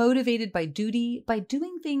very motivated by duty, by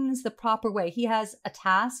doing things the proper way. He has a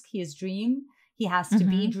task, he is Dream, he has to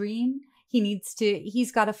be Dream,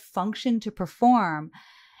 he's got a function to perform.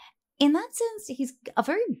 In that sense, he's a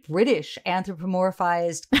very British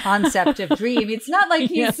anthropomorphized concept of Dream. It's not like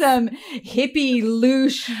he's some hippie,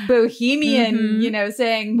 louche bohemian,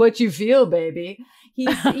 saying what you feel, baby. He's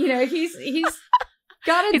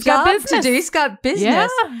got a job to do. He's got business.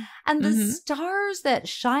 Yeah. And the stars that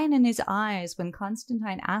shine in his eyes when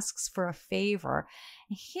Constantine asks for a favor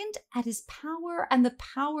hint at his power and the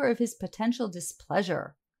power of his potential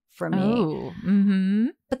displeasure. For me.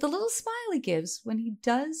 But the little smile he gives when he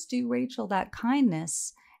does do Rachel that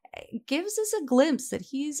kindness gives us a glimpse that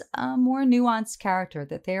he's a more nuanced character,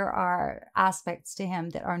 that there are aspects to him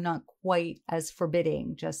that are not quite as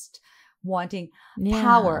forbidding, just wanting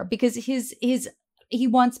power, because he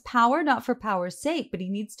wants power not for power's sake, but he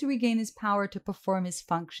needs to regain his power to perform his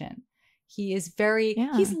function. He is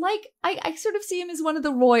he's like, I sort of see him as one of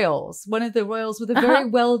the royals with a very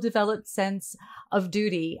well-developed sense of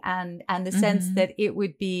duty and the sense that it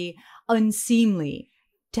would be unseemly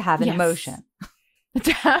to have an emotion.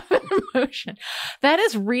 To have an emotion. That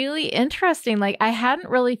is really interesting. Like, I hadn't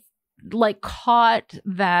really caught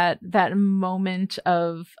that moment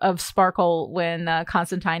of sparkle when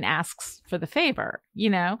Constantine asks for the favor,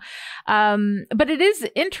 but it is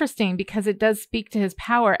interesting because it does speak to his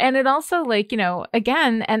power, and it also,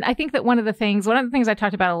 again, and I think that one of the things I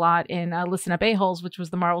talked about a lot in Listen Up A-Holes, which was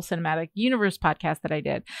the Marvel Cinematic Universe podcast that I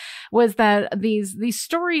did, was that these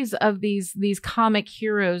stories of these comic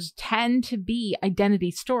heroes tend to be identity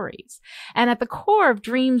stories, and at the core of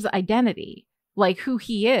Dream's identity, like who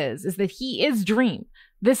he is that he is Dream.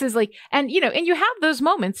 This is and you have those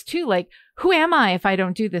moments too, like, who am I if I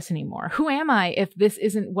don't do this anymore? Who am I if this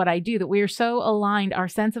isn't what I do? That we are so aligned. Our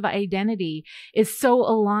sense of identity is so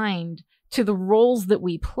aligned to the roles that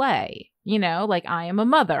we play. Like, I am a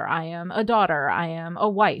mother, I am a daughter, I am a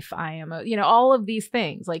wife, I am all of these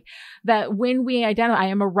things, like that. When we identify, I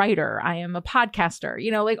am a writer, I am a podcaster,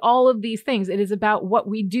 like all of these things, it is about what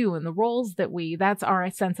we do and the roles that's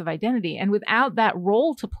our sense of identity. And without that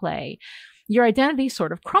role to play, your identity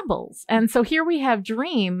sort of crumbles. And so here we have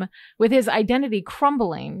Dream with his identity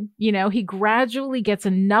crumbling. He gradually gets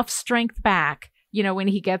enough strength back, when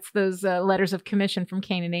he gets those letters of commission from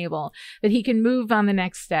Cain and Abel, that he can move on the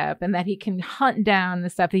next step, and that he can hunt down the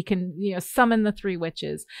stuff. He can, summon the three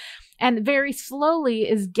witches, and very slowly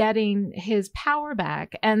is getting his power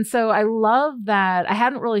back. And so I love that. I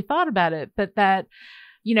hadn't really thought about it, but that,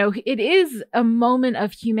 it is a moment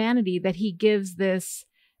of humanity that he gives this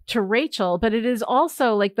to Rachel, but it is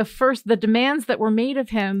also like the demands that were made of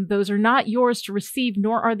him, those are not yours to receive,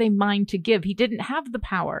 nor are they mine to give. He didn't have the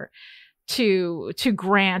power to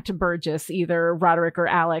grant Burgess, either Roderick or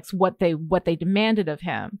Alex, what they demanded of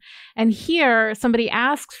him. And here somebody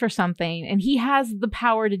asks for something and he has the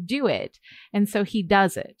power to do it. And so he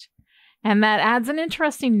does it. And that adds an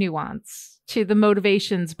interesting nuance to the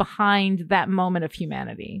motivations behind that moment of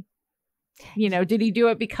humanity. Did he do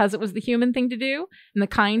it because it was the human thing to do and the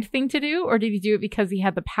kind thing to do? Or did he do it because he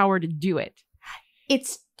had the power to do it?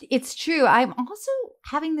 It's It's true. I'm also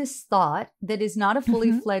having this thought that is not a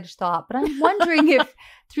fully fledged thought, but I'm wondering if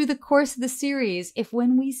through the course of the series, if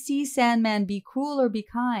when we see Sandman be cruel or be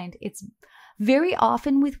kind, it's very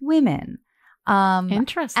often with women.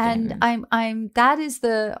 Interesting. And that is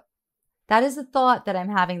the thought that I'm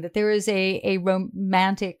having, that there is a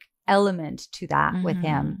romantic element to that with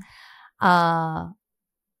him.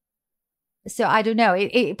 So I don't know.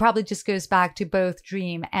 It probably just goes back to both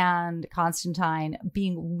Dream and Constantine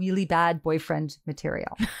being really bad boyfriend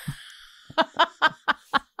material.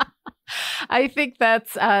 I think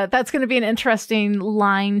that's going to be an interesting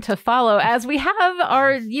line to follow, as we have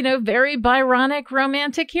our, very Byronic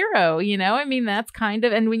romantic hero. I mean, that's kind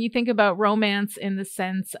of, and when you think about romance in the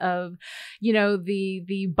sense of,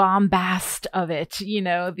 the bombast of it,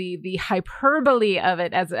 the hyperbole of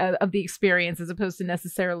it of the experience, as opposed to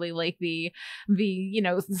necessarily like the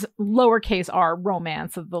lowercase r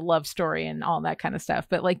romance of the love story and all that kind of stuff,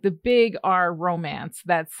 but like the big R romance,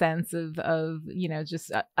 that sense of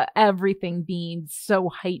just everything being so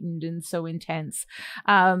heightened and so intense.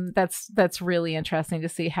 That's really interesting to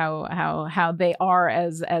see how they are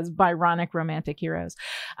as Byronic romantic heroes.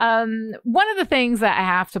 One of the things that I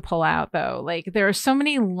have to pull out, though, like there are so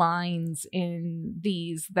many lines in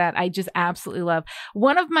these that I just absolutely love.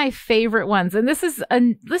 One of my favorite ones, and this is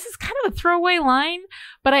kind of a throwaway line,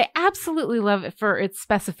 but I absolutely love it for its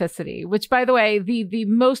specificity, which, by the way, the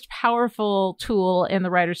most powerful tool in the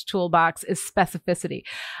writer's toolbox is specificity.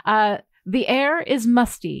 The air is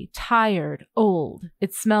musty, tired, old.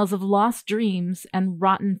 It smells of lost dreams and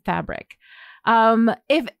rotten fabric.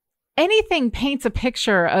 If anything paints a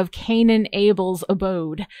picture of Cain and Abel's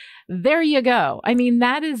abode, there you go. I mean,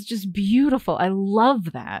 that is just beautiful. I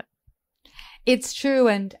love that. It's true.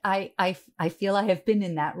 And I feel I have been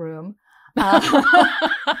in that room.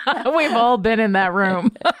 We've all been in that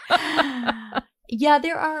room. Yeah,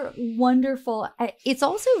 there are wonderful. It's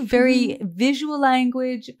also very visual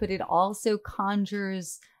language, but it also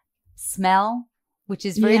conjures smell, which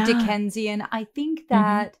is very Dickensian. I think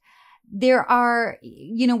that there are,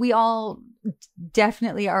 we all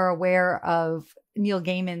definitely are aware of Neil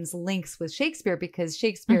Gaiman's links with Shakespeare, because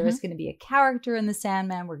Shakespeare is going to be a character in The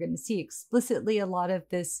Sandman. We're going to see explicitly a lot of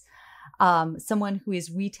this. Someone who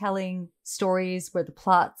is retelling stories where the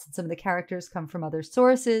plots and some of the characters come from other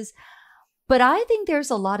sources. But I think there's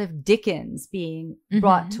a lot of Dickens being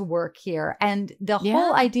brought to work here. And the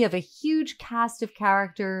whole idea of a huge cast of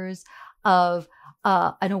characters, of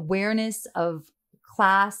an awareness of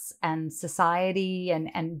class and society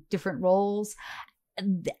and different roles,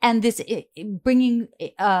 and this bringing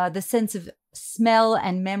the sense of smell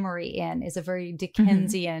and memory in is a very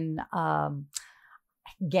Dickensian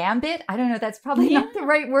gambit. I don't know. That's probably not the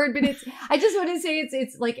right word, but I just want to say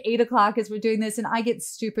it's like 8 o'clock as we're doing this, and I get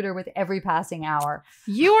stupider with every passing hour.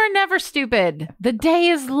 You are never stupid. The day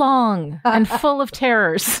is long and full of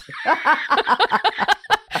terrors. And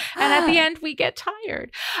at the end, we get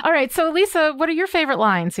tired. All right. So, Lisa, what are your favorite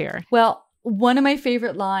lines here? Well, one of my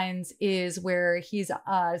favorite lines is where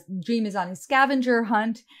Dream is on his scavenger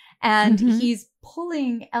hunt, and he's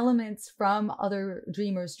pulling elements from other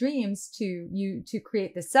dreamers' dreams to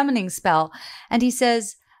create the summoning spell. And he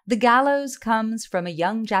says, "The gallows comes from a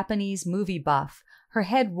young Japanese movie buff, her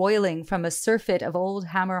head roiling from a surfeit of old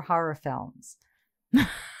Hammer horror films."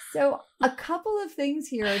 So a couple of things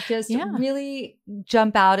here just really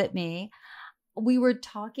jump out at me. We were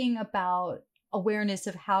talking about awareness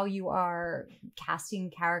of how you are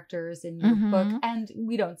casting characters in your book, and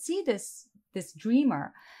we don't see this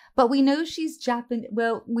dreamer, but we know she's Japanese.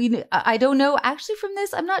 Well, I don't know actually from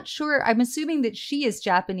this. I'm not sure. I'm assuming that she is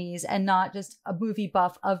Japanese and not just a movie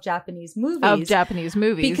buff of Japanese movies.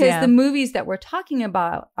 Because the movies that we're talking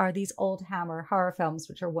about are these old Hammer horror films,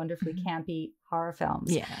 which are wonderfully campy horror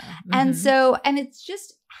films. Yeah. And it's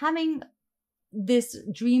just having this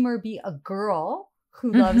dreamer be a girl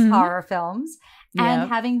who loves horror films, and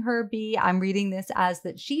having her be, I'm reading this as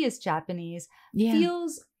that she is Japanese,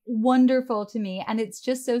 feels wonderful to me. And it's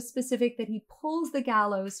just so specific that he pulls the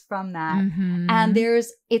gallows from that. And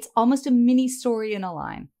it's almost a mini story in a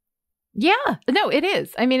line. Yeah, no, it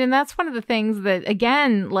is. I mean, and that's one of the things that,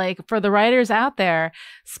 again, like for the writers out there,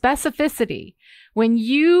 specificity. When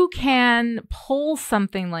you can pull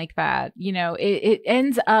something like that, it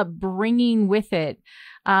ends up bringing with it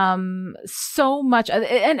so much.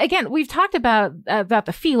 And again, we've talked about the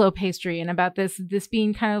phyllo pastry and about this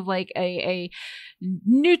being kind of like a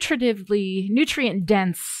nutrient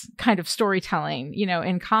dense kind of storytelling,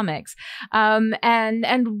 in comics.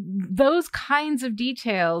 And those kinds of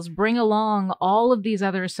details bring along all of these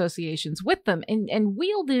other associations with them, and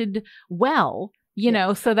wielded well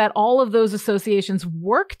so that all of those associations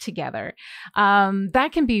work together. That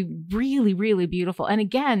can be really, really beautiful. And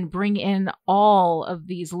again, bring in all of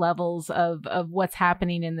these levels of what's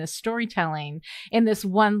happening in this storytelling in this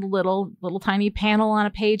one little tiny panel on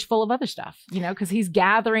a page full of other stuff, because he's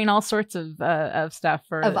gathering all sorts of stuff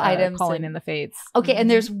for items calling in the fates. Okay. And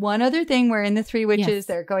there's one other thing where in the Three Witches,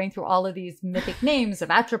 they're going through all of these mythic names of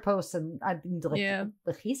Atropos and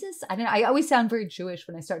Lachesis. I don't know. I always sound very Jewish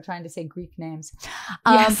when I start trying to say Greek names.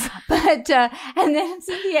 But and then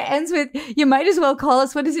Cynthia ends with, you might as well call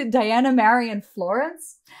us, what is it, Diana, Mary, and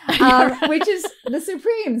Florence, which is the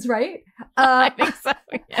Supremes, right? I think so.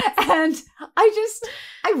 Yes. And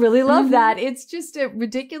I really love that. It's just a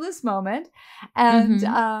ridiculous moment, and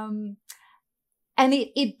and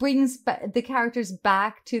it brings the characters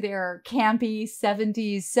back to their campy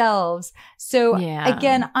 70s selves. So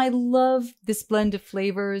again, I love this blend of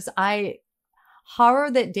flavors.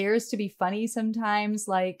 Horror that dares to be funny sometimes,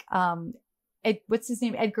 like what's his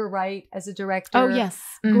name? Edgar Wright as a director. Oh, yes.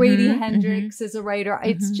 Grady Hendrix as a writer.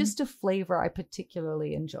 It's just a flavor I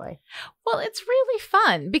particularly enjoy. Well, it's really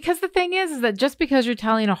fun because the thing is that just because you're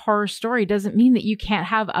telling a horror story doesn't mean that you can't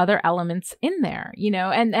have other elements in there,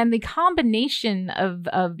 and the combination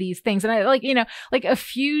of these things. And I like a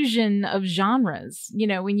fusion of genres,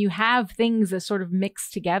 when you have things that sort of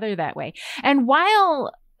mix together that way. And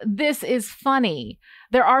while this is funny,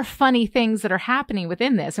 there are funny things that are happening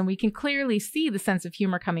within this, and we can clearly see the sense of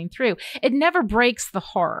humor coming through. It never breaks the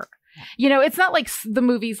horror. It's not like the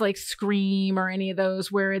movies like Scream or any of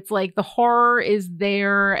those where it's like the horror is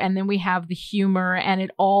there and then we have the humor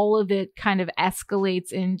and all of it kind of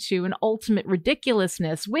escalates into an ultimate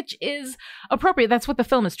ridiculousness, which is appropriate. That's what the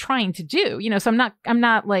film is trying to do. So I'm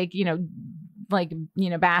not like,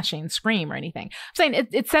 bashing Scream or anything. I'm saying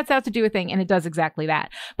it sets out to do a thing and it does exactly that.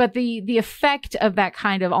 But the effect of that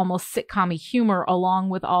kind of almost sitcom-y humor along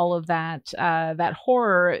with all of that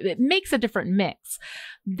horror, it makes a different mix.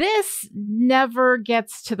 This never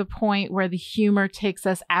gets to the point where the humor takes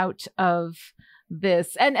us out of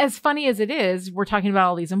this. And as funny as it is, we're talking about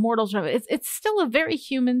all these immortals. It's still a very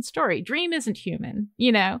human story. Dream isn't human,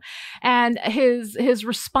 and his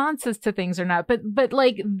responses to things are not. But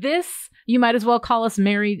like this, you might as well call us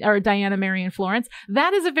Mary or Diana, Mary, and Florence.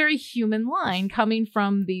 That is a very human line coming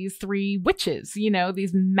from these three witches,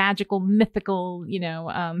 these magical, mythical,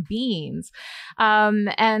 beings.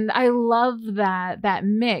 And I love that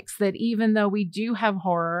mix, that even though we do have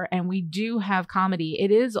horror and we do have comedy,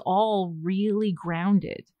 it is all really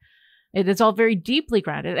grounded. It is all very deeply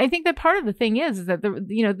grounded. I think that part of the thing is that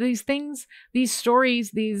these things, these stories,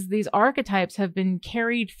 these archetypes have been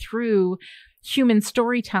carried through human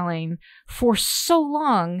storytelling for so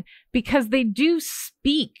long because they do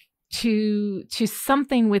speak to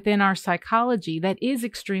something within our psychology that is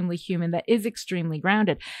extremely human, that is extremely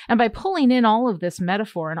grounded. And by pulling in all of this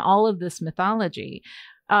metaphor and all of this mythology,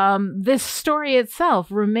 this story itself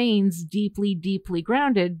remains deeply, deeply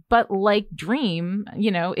grounded, but like Dream,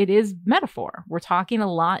 it is metaphor. We're talking a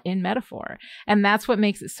lot in metaphor, and that's what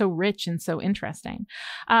makes it so rich and so interesting.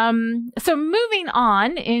 So moving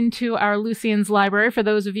on into our Lucian's library, for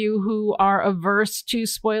those of you who are averse to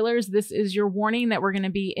spoilers, this is your warning that we're going to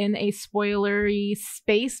be in a spoilery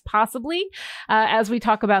space, possibly, as we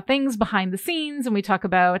talk about things behind the scenes and we talk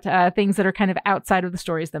about things that are kind of outside of the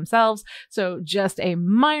stories themselves. So just a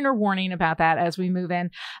minor warning about that as we move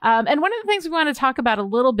in. And one of the things we want to talk about a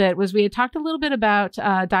little bit was we had talked a little bit about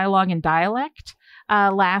dialogue and dialect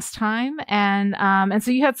last time. And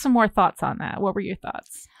so you had some more thoughts on that. What were your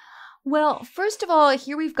thoughts? Well, first of all,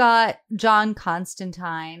 here we've got John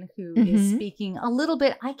Constantine, who is speaking a little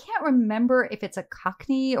bit. I can't remember if it's a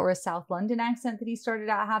Cockney or a South London accent that he started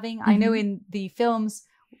out having. I know in the films,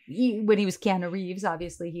 when he was Keanu Reeves,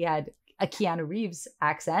 obviously he had a Keanu Reeves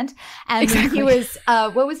accent. And when he was,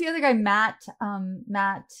 what was the other guy? Matt,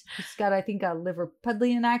 who's got, I think, a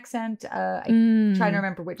Liverpudlian accent. I'm trying to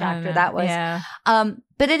remember which actor that was. Yeah.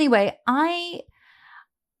 But anyway,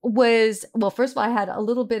 first of all, I had a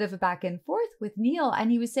little bit of a back and forth with Neil,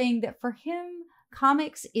 and he was saying that for him,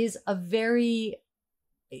 comics is a very,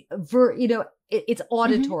 it's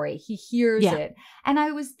auditory. He hears it. And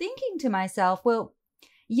I was thinking to myself, well,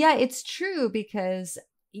 yeah, it's true, because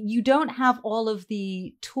you don't have all of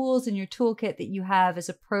the tools in your toolkit that you have as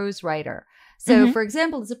a prose writer. So, for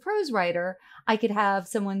example, as a prose writer, I could have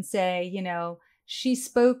someone say, she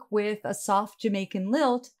spoke with a soft Jamaican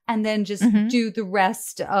lilt, and then just do the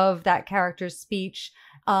rest of that character's speech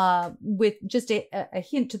with just a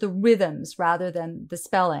hint to the rhythms rather than the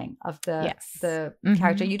spelling of the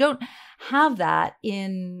character. You don't have that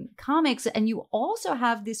in comics. And you also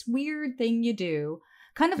have this weird thing you do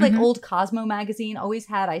Kind of like old Cosmo magazine always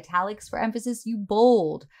had italics for emphasis. You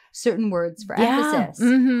bold certain words for emphasis.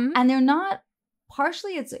 And they're not,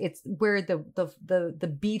 partially it's where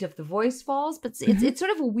the beat of the voice falls, but it's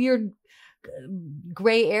sort of a weird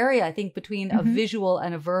gray area, I think, between a visual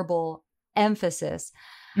and a verbal emphasis.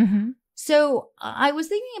 So I was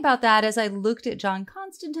thinking about that as I looked at John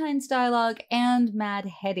Constantine's dialogue and Mad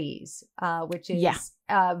Hetty's, which is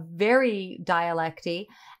very dialecty.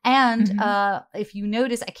 And if you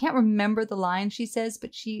notice, I can't remember the line she says,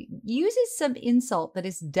 but she uses some insult that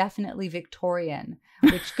is definitely Victorian,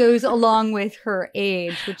 which goes along with her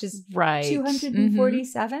age, which is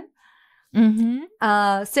 247.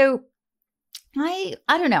 So I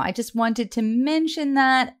don't know. I just wanted to mention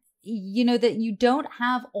that, you know, that you don't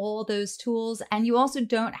have all those tools, and you also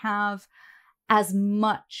don't have as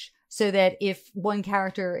much, so that if one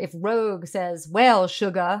character, if Rogue says, well,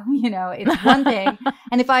 sugar, you know, it's one thing.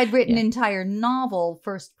 And if I'd written an entire novel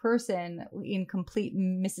first person in complete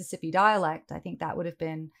Mississippi dialect, I think that would have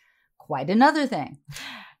been quite another thing.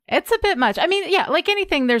 It's a bit much. I mean, yeah, like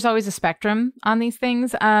anything, there's always a spectrum on these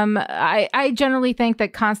things. I generally think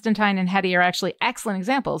that Constantine and Hetty are actually excellent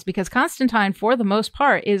examples, because Constantine, for the most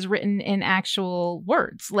part, is written in actual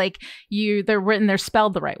words. Like they're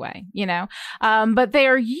spelled the right way, you know. But they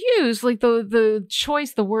are used, like the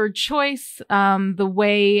choice, the word choice, the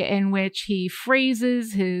way in which he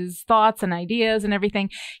phrases his thoughts and ideas and everything.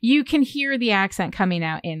 You can hear the accent coming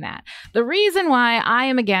out in that. The reason why I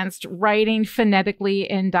am against writing phonetically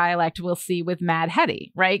in dialect, we'll see with Mad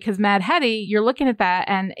Hetty, right? Because Mad Hetty, you're looking at that,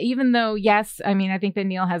 and even though, yes, I mean, I think that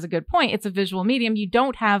Neil has a good point, it's a visual medium, you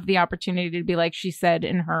don't have the opportunity to be like she said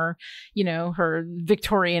in her, you know, her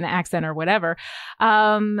Victorian accent or whatever,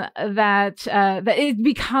 that it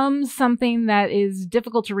becomes something that is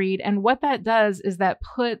difficult to read. And what that does is that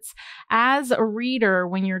puts, as a reader,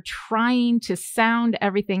 when you're trying to sound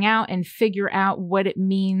everything out and figure out what it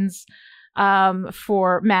means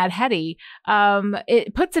for Mad Hetty,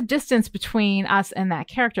 it puts a distance between us and that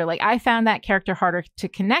character. Like, I found that character harder to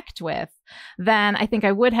connect with than I think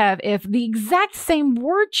I would have if the exact same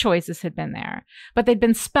word choices had been there, but they'd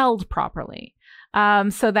been spelled properly.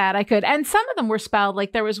 So that I could, and some of them were spelled,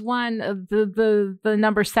 like there was one, the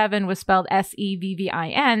number 7 was spelled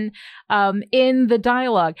Sevvin, in the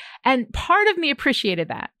dialogue. And part of me appreciated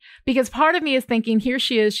that, because part of me is thinking, here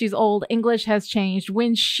she is, she's old, English has changed.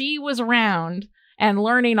 When she was around and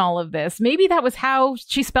learning all of this, maybe that was how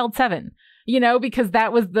she spelled 7, you know, because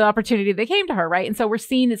that was the opportunity that came to her, right? And so we're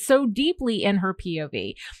seeing it so deeply in her POV,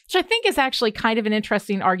 which I think is actually kind of an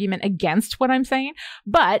interesting argument against what I'm saying.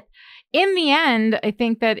 But in the end, I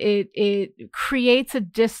think that it creates a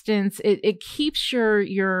distance. It keeps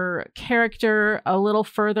your character a little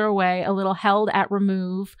further away, a little held at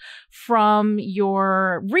remove from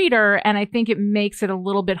your reader, and I think it makes it a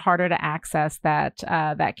little bit harder to access that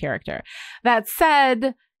character. That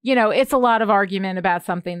said, you know, it's a lot of argument about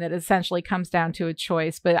something that essentially comes down to a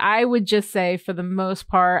choice. But I would just say, for the most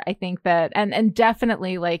part, I think that, and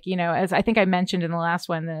definitely, like, you know, as I think I mentioned in the last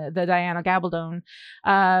one, the Diana Gabaldon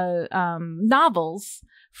novels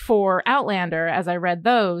for Outlander, as I read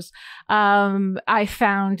those, I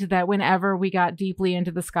found that whenever we got deeply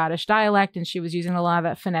into the Scottish dialect and she was using a lot of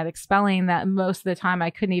that phonetic spelling, that most of the time I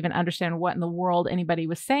couldn't even understand what in the world anybody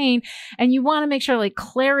was saying. And you want to make sure, like,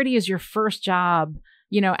 clarity is your first job,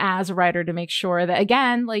 you know, as a writer, to make sure that,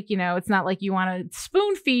 again, like, you know, it's not like you want to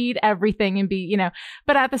spoon feed everything and be, you know,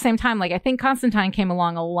 but at the same time, like, I think Constantine came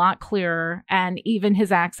along a lot clearer, and even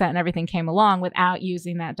his accent and everything came along without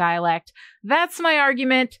using that dialect. That's my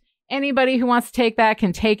argument. Anybody who wants to take that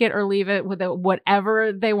can take it or leave it with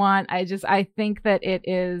whatever they want. I think that it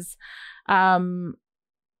is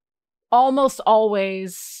almost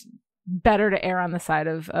always better to err on the side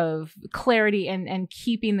of clarity and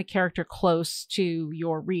keeping the character close to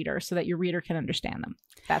your reader so that your reader can understand them.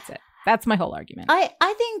 That's it. That's my whole argument.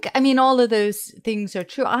 I think, I mean, all of those things are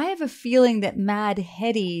true. I have a feeling that Mad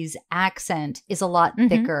Hetty's accent is a lot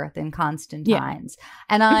thicker than Constantine's.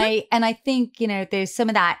 Yeah. And I think, you know, there's some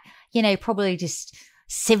of that, you know, probably just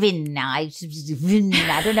Sivin, I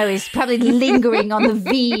don't know, is probably lingering on the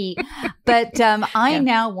V. But I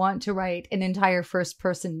now want to write an entire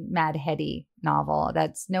first-person Mad Hetty novel.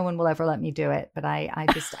 No one will ever let me do it. But I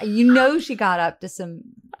just, you know, she got up to some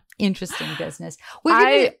interesting business.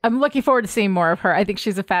 I'm looking forward to seeing more of her. I think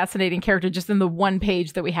she's a fascinating character just in the one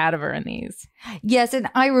page that we had of her in these. Yes, and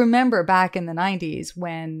I remember back in the 90s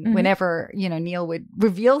when whenever, you know, Neil would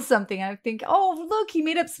reveal something, I would think, oh, look, he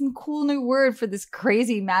made up some cool new word for this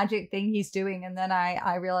crazy magic thing he's doing. And then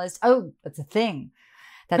I realized, oh, that's a thing.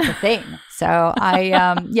 that's a thing. So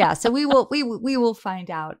so we will find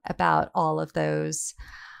out about all of those.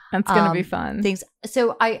 That's going to be fun. Things.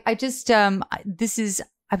 So I'm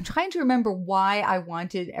trying to remember why I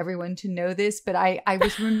wanted everyone to know this, but I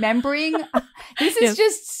was remembering, this is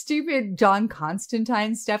just stupid John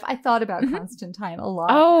Constantine stuff. I thought about Constantine a lot.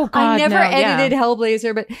 Oh, God, I never edited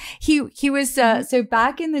Hellblazer, but he was, so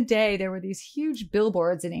back in the day, there were these huge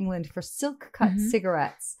billboards in England for silk cut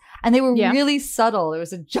cigarettes. And they were really subtle. There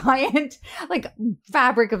was a giant like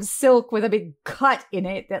fabric of silk with a big cut in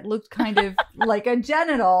it that looked kind of like a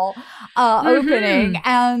genital opening.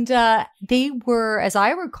 And they were, as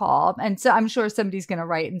I recall, and so I'm sure somebody's going to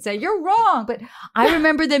write and say, you're wrong. But I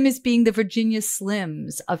remember them as being the Virginia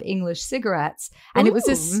Slims of English cigarettes. And it was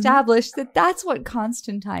established that that's what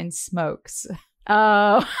Constantine smokes.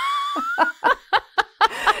 Oh.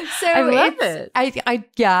 So I love it. I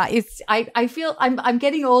feel I'm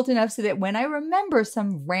getting old enough so that when I remember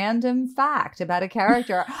some random fact about a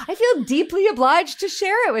character, I feel deeply obliged to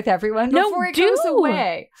share it with everyone before it goes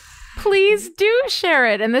away. Please do share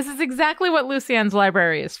it. And this is exactly what Lucien's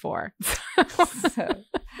library is for.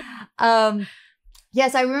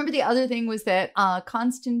 Yes, I remember the other thing was that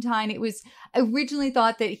Constantine, it was originally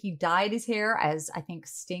thought that he dyed his hair, as I think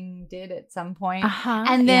Sting did at some point.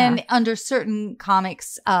 And then under certain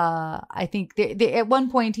comics, I think at one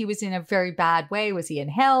point he was in a very bad way. Was he in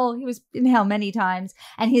hell? He was in hell many times.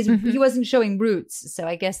 And he wasn't showing roots. So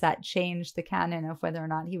I guess that changed the canon of whether or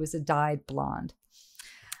not he was a dyed blonde.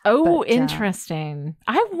 Oh, but, interesting.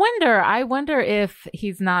 I wonder if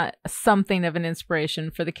he's not something of an inspiration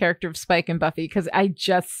for the character of Spike and Buffy, because I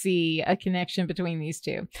just see a connection between these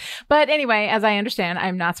two. But anyway, as I understand,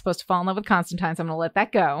 I'm not supposed to fall in love with Constantine, so I'm going to let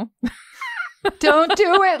that go. Don't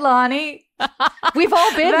do it, Lani. We've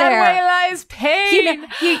all been there. That way lies pain.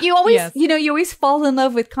 You always, you always fall in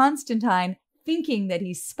love with Constantine thinking that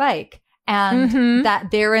he's Spike, and that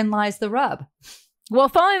therein lies the rub. Well,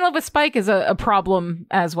 falling in love with Spike is a problem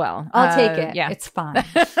as well. I'll take it. Yeah. It's fine.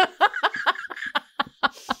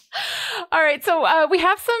 All right. So we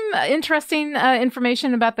have some interesting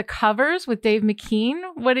information about the covers with Dave McKean.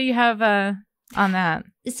 What do you have on that?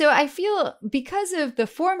 So I feel because of the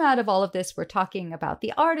format of all of this, we're talking about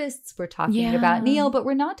the artists, we're talking about Neil, but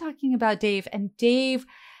we're not talking about Dave. And Dave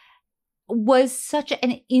was such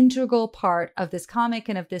an integral part of this comic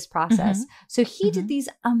and of this process. So he did these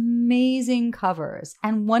amazing covers.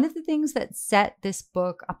 And one of the things that set this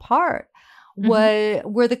book apart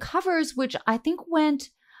were the covers, which I think went,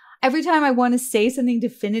 every time I want to say something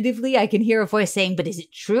definitively, I can hear a voice saying, but is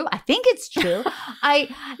it true? I think it's true.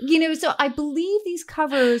 So I believe these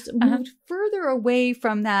covers moved further away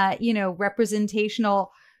from that,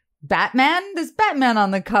 representational Batman, there's Batman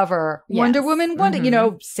on the cover. Yes. Wonder Woman,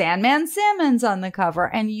 Sandman Salmon's on the cover.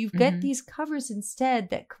 And you get these covers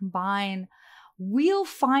instead that combine real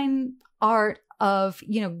fine art of,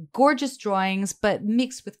 gorgeous drawings, but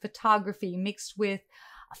mixed with photography, mixed with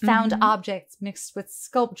found objects, mixed with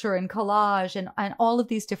sculpture and collage and all of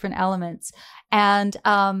these different elements. And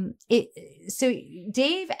so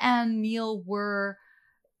Dave and Neil were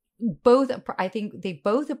both, I think they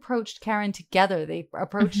both approached Karen together. They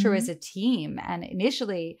approached her as a team. And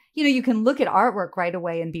initially, you can look at artwork right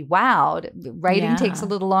away and be wowed. Writing takes a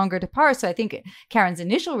little longer to parse. So I think Karen's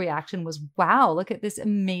initial reaction was, wow, look at this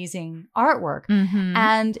amazing artwork.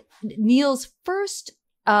 And Neil's first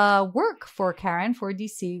work for Karen, for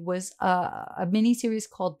DC, was a miniseries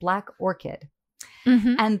called Black Orchid.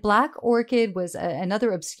 And Black Orchid was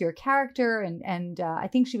another obscure character. And I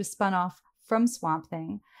think she was spun off from Swamp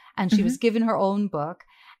Thing. And she was given her own book.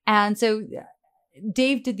 And so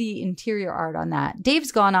Dave did the interior art on that.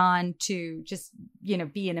 Dave's gone on to just,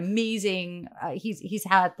 be an amazing, he's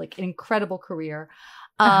had like an incredible career.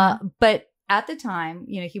 But at the time,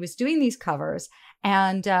 he was doing these covers.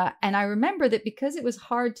 And I remember that because it was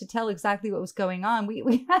hard to tell exactly what was going on,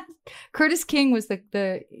 we had Curtis King was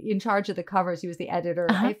the in charge of the covers. He was the editor.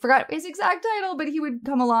 I forgot his exact title, but he would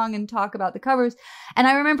come along and talk about the covers. And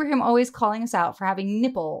I remember him always calling us out for having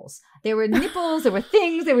nipples. There were nipples, there were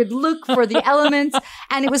things, they would look for the elements.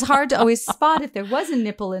 And it was hard to always spot if there was a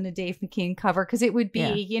nipple in a Dave McKean cover because it would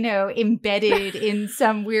be, embedded in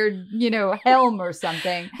some weird, helm or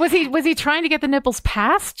something. Was he trying to get the nipples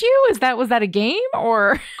past you? Was that a game?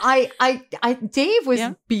 Or Dave was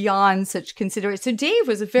beyond such consideration. So Dave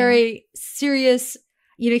was a very serious,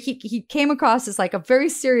 he came across as like a very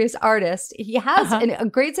serious artist. He has a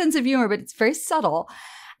great sense of humor, but it's very subtle.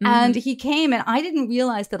 And he came, and I didn't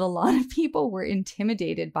realize that a lot of people were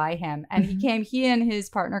intimidated by him. And he came, he and his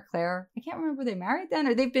partner, Claire, I can't remember, were they married then?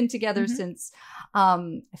 Or they've been together since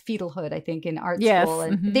fetalhood, I think, in art school.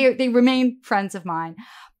 And they remain friends of mine.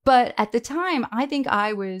 But at the time, I think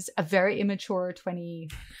I was a very immature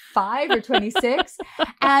 25 or 26.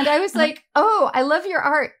 And I was like, oh, I love your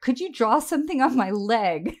art. Could you draw something on my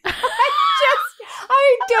leg?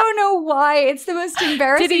 I don't know why. It's the most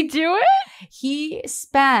embarrassing. Did he do it? He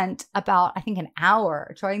spent about, I think, an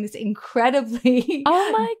hour drawing this incredibly.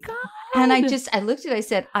 Oh my God. And I looked at it, I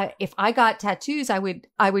said, if I got tattoos, I would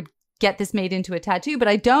get this made into a tattoo, but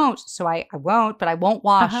I don't. So I won't, but I won't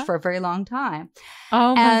wash for a very long time.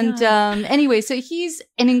 Oh my God. Anyway, so he's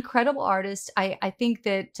an incredible artist. I think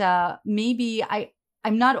that maybe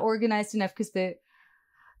I'm not organized enough because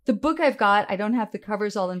the book I've got, I don't have the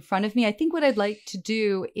covers all in front of me. I think what I'd like to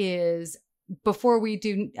do is, before we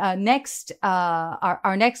do our next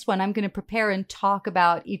one, I'm going to prepare and talk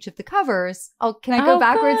about each of the covers. Can I go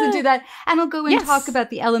backwards and do that? And I'll go and talk about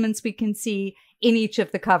the elements we can see in each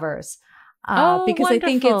of the covers. Because wonderful. I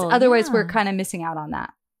think otherwise we're kind of missing out on that.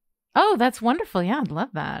 Oh, that's wonderful. Yeah, I'd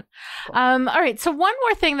love that. All right. So one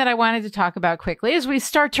more thing that I wanted to talk about quickly as we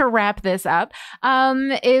start to wrap this up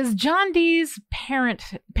is John Dee's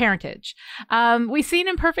parentage. We see in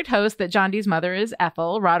Imperfect Hosts that John Dee's mother is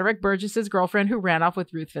Ethel, Roderick Burgess's girlfriend who ran off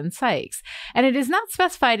with Ruthven Sykes. And it is not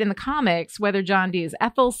specified in the comics whether John Dee is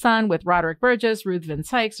Ethel's son with Roderick Burgess, Ruthven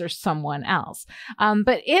Sykes, or someone else.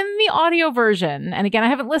 But in the audio version, and again, I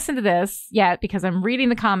haven't listened to this yet because I'm reading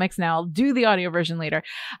the comics now. I'll do the audio version later.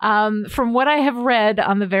 From what I have read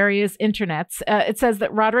on the various internets, it says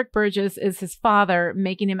that Roderick Burgess is his father,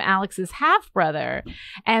 making him Alex's half-brother,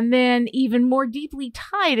 and then even more deeply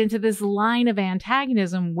tied into this line of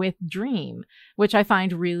antagonism with Dream, which I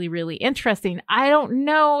find really, really interesting. I don't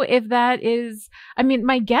know if that is, I mean,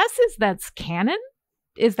 my guess is that's canon.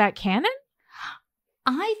 Is that canon?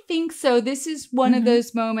 I think so. This is one of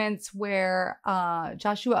those moments where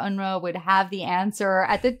Joshua Unruh would have the answer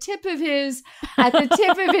at the tip of his,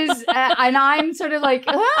 and I'm sort of like,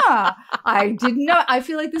 I didn't know. I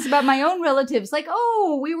feel like this about my own relatives. Like,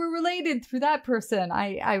 oh, we were related through that person.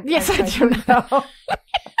 I don't know.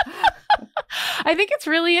 I think it's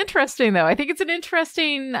really interesting, though. I think it's an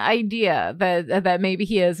interesting idea that maybe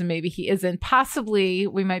he is and maybe he isn't. Possibly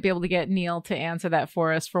we might be able to get Neil to answer that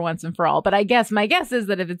for us for once and for all. But my guess is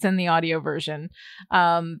that if it's in the audio version,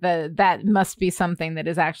 that must be something that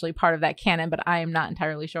is actually part of that canon, but I am not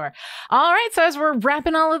entirely sure. All right. So as we're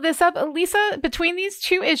wrapping all of this up, Alisa, between these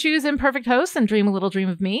two issues, Imperfect Hosts and Dream a Little Dream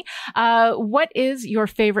of Me, what is your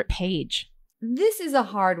favorite page? This is a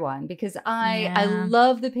hard one because I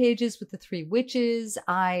love the pages with the three witches.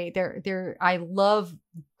 I love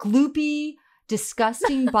gloopy,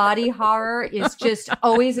 disgusting body horror is just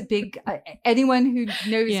always a big. Anyone who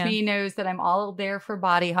knows me knows that I'm all there for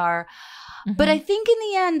body horror. But I think in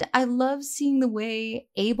the end, I love seeing the way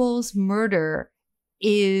Abel's murder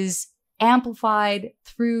is amplified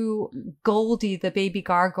through Goldie, the baby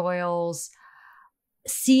gargoyles,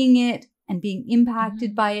 seeing it and being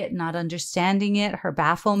impacted by it, not understanding it, her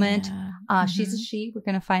bafflement. She's a she, we're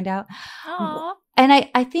going to find out. Aww. And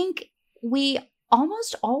I think we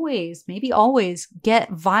almost always, maybe always,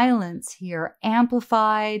 get violence here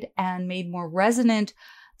amplified and made more resonant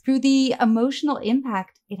through the emotional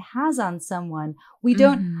impact it has on someone. We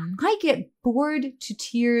don't, I get bored to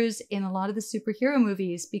tears in a lot of the superhero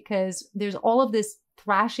movies because there's all of this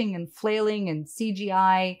thrashing and flailing and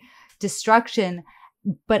CGI destruction,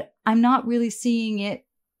 but I'm not really seeing it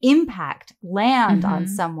land on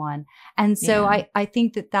someone. And so I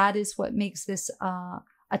think that is what makes this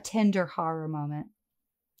a tender horror moment.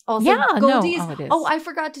 Also, Goldie is, I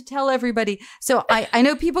forgot to tell everybody. So I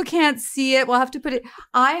know people can't see it. We'll have to put it.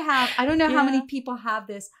 I don't know how many people have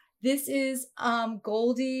this. This is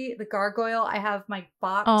Goldie, the gargoyle. I have my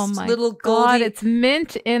box. Oh my little Goldie. God, it's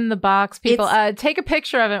mint in the box. People, take a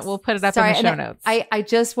picture of it. We'll put it up in the show notes. I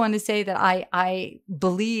just want to say that I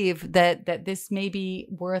believe that this may be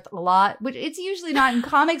worth a lot, which it's usually not in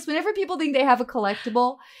comics. Whenever people think they have a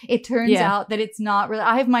collectible, it turns out that it's not really.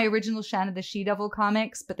 I have my original Shanna the She-Devil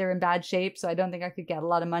comics, but they're in bad shape, so I don't think I could get a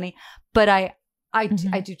lot of money. But I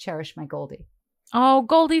do cherish my Goldie. Oh,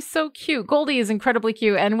 Goldie's so cute. Goldie is incredibly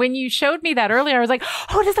cute. And when you showed me that earlier, I was like,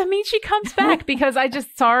 oh, does that mean she comes back? Because I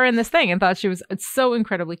just saw her in this thing and thought she was so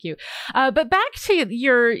incredibly cute. But back to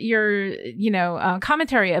your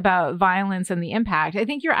commentary about violence and the impact. I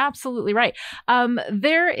think you're absolutely right.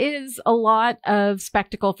 There is a lot of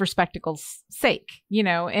spectacle for spectacle's sake,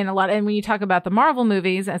 and when you talk about the Marvel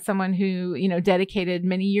movies, as someone who, dedicated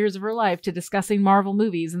many years of her life to discussing Marvel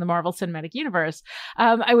movies in the Marvel Cinematic Universe,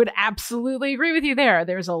 I would absolutely agree with you there.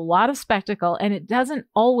 There's a lot of spectacle, and it doesn't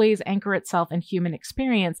always anchor itself in human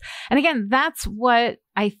experience. And again, that's what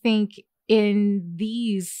I think in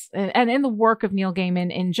these and in the work of Neil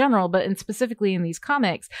Gaiman in general, but specifically in these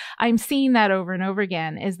comics, I'm seeing that over and over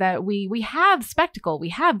again, is that we have spectacle. We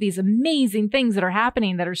have these amazing things that are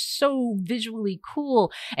happening that are so visually cool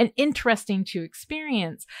and interesting to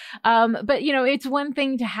experience. But it's one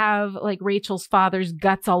thing to have like Rachel's father's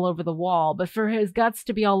guts all over the wall, but for his guts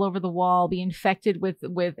to be all over the wall, be infected with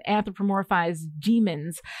anthropomorphized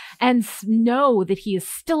demons, and know that he is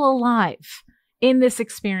still alive in this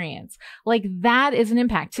experience, like that is an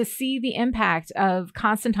impact. To see the impact of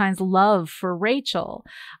Constantine's love for Rachel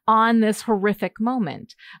on this horrific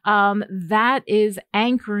moment, that is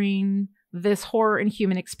anchoring this horror in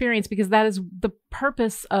human experience, because that is the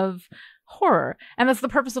purpose of horror. And that's the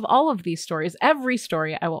purpose of all of these stories. Every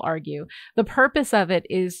story, I will argue, the purpose of it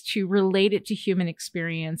is to relate it to human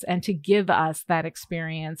experience and to give us that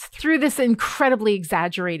experience through this incredibly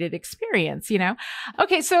exaggerated experience,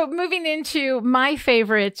 Okay, so moving into my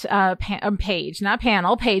favorite page,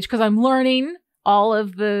 because I'm learning all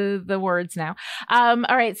of the words now. All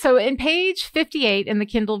right. So in page 58 in the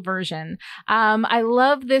Kindle version, I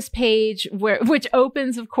love this page which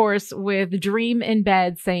opens, of course, with Dream in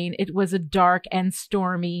bed saying it was a dark and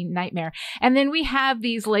stormy nightmare. And then we have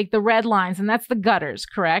these like the red lines, and that's the gutters,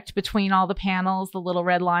 correct? Between all the panels, the little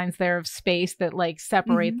red lines there of space that like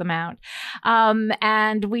separate them out.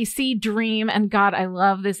 And we see Dream, and God, I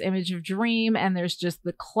love this image of Dream. And there's just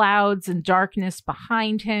the clouds and darkness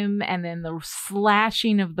behind him. And then the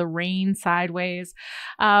slashing of the rain sideways.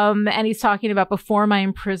 And he's talking about, before my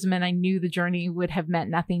imprisonment, I knew the journey would have meant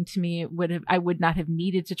nothing to me. I would not have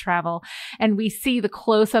needed to travel. And we see the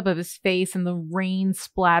close up of his face and the rain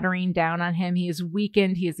splattering down on him. He is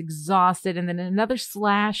weakened. He is exhausted. And then another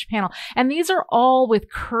slash panel. And these are all with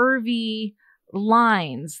curvy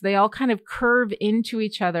lines. They all kind of curve into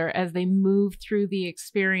each other as they move through the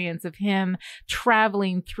experience of him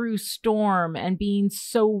traveling through storm and being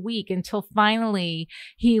so weak until finally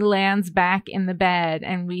he lands back in the bed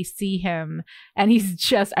and we see him. And he's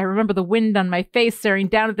just, I remember the wind on my face staring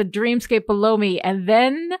down at the dreamscape below me. And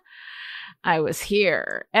then I was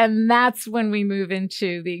here. And that's when we move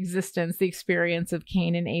into the experience of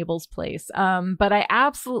Cain and Abel's place. But I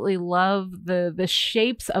absolutely love the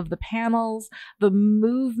shapes of the panels, the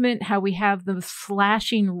movement, how we have the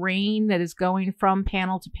slashing rain that is going from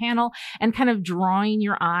panel to panel and kind of drawing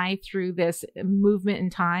your eye through this movement in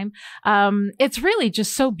time. It's really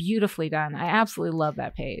just so beautifully done. I absolutely love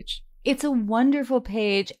that page. It's a wonderful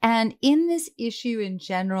page. And in this issue in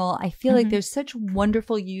general, I feel like there's such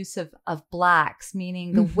wonderful use of blacks,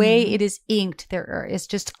 meaning the way it is inked, there is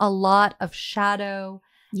just a lot of shadow.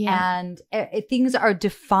 Yeah. And things are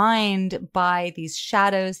defined by these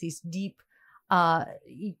shadows, these deep,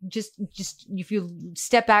 just if you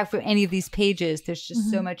step back from any of these pages, there's just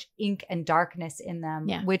so much ink and darkness in them,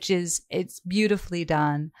 it's beautifully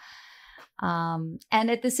done. And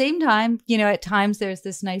at the same time, at times there's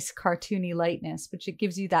this nice cartoony lightness, which it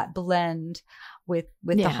gives you that blend with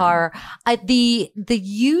the horror. The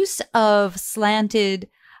use of slanted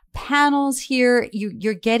panels here,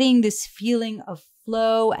 you're getting this feeling of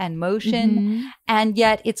flow and motion. And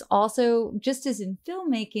yet it's also, just as in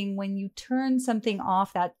filmmaking, when you turn something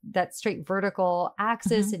off that straight vertical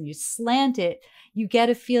axis and you slant it, you get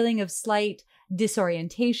a feeling of slight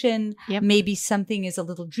disorientation. Maybe something is a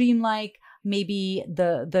little dreamlike. Maybe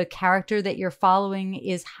the character that you're following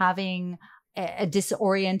is having a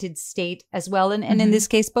disoriented state as well. And in this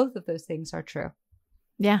case, both of those things are true.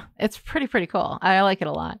 Yeah, it's pretty cool. I like it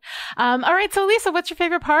a lot. All right. So Lisa, what's your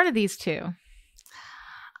favorite part of these two?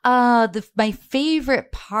 My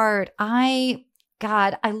favorite part, I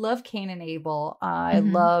love Cain and Abel. I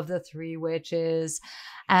love the three witches.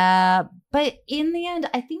 But in the end,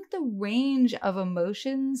 I think the range of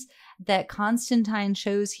emotions that Constantine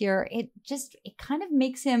shows here, it kind of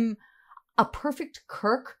makes him a perfect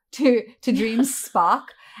Kirk to Dream's Spock.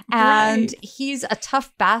 And he's a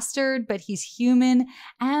tough bastard, but he's human,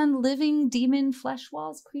 and living demon flesh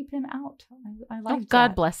walls creep him out. I like that.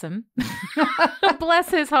 God bless him. Bless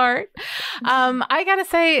his heart. I gotta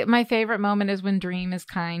say, my favorite moment is when Dream is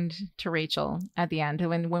kind to Rachel at the end,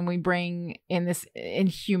 when we bring in this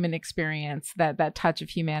inhuman experience, that touch of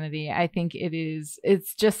humanity. I think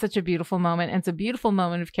it's just such a beautiful moment. And it's a beautiful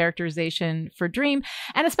moment of characterization for Dream.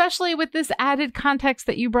 And especially with this added context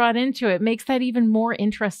that you brought into it, makes that even more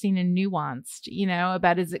interesting and nuanced,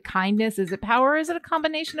 about, is it kindness, is it power, is it a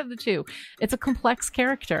combination of the two? It's a complex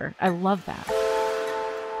character. I love that.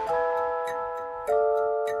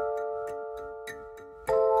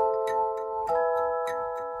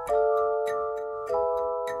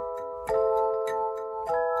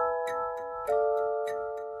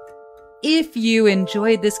 If you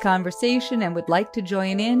enjoyed this conversation and would like to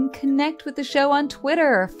join in, connect with the show on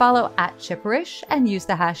Twitter, follow @Chipperish and use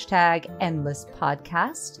the hashtag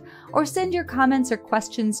 #EndlessPodcast, or send your comments or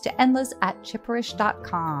questions to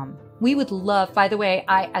endless@chipperish.com. We would love, by the way,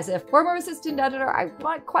 as a former assistant editor, I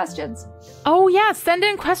want questions. Oh yeah, send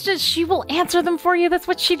in questions. She will answer them for you. That's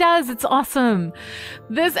what she does. It's awesome.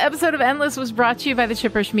 This episode of Endless was brought to you by the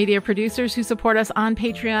Chipperish Media producers who support us on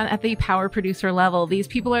Patreon at the power producer level. These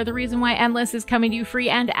people are the reason why Endless is coming to you free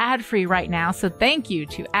and ad-free right now. So thank you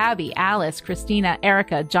to Abby, Alice, Christina,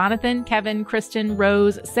 Erica, Jonathan, Kevin, Kristen,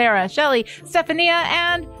 Rose, Sarah, Shelley, Stephania,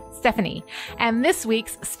 and Stephanie. And this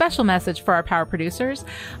week's special message for our power producers: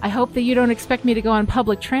 I hope that you don't expect me to go on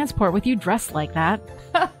public transport with you dressed like that.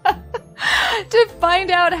 To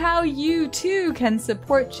find out how you too can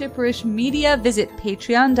support Chipperish Media, visit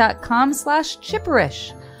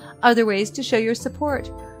patreon.com/Chipperish. Other ways to show your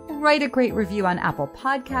support: write a great review on Apple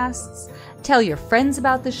Podcasts, tell your friends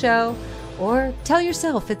about the show, or tell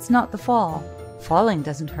yourself it's not the fall. Falling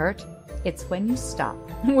doesn't hurt. It's when you stop.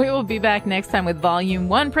 We will be back next time with Volume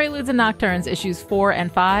 1, Preludes and Nocturnes, issues 4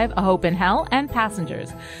 and 5, A Hope in Hell, and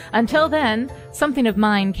Passengers. Until then, something of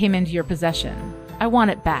mine came into your possession. I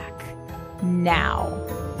want it back. Now.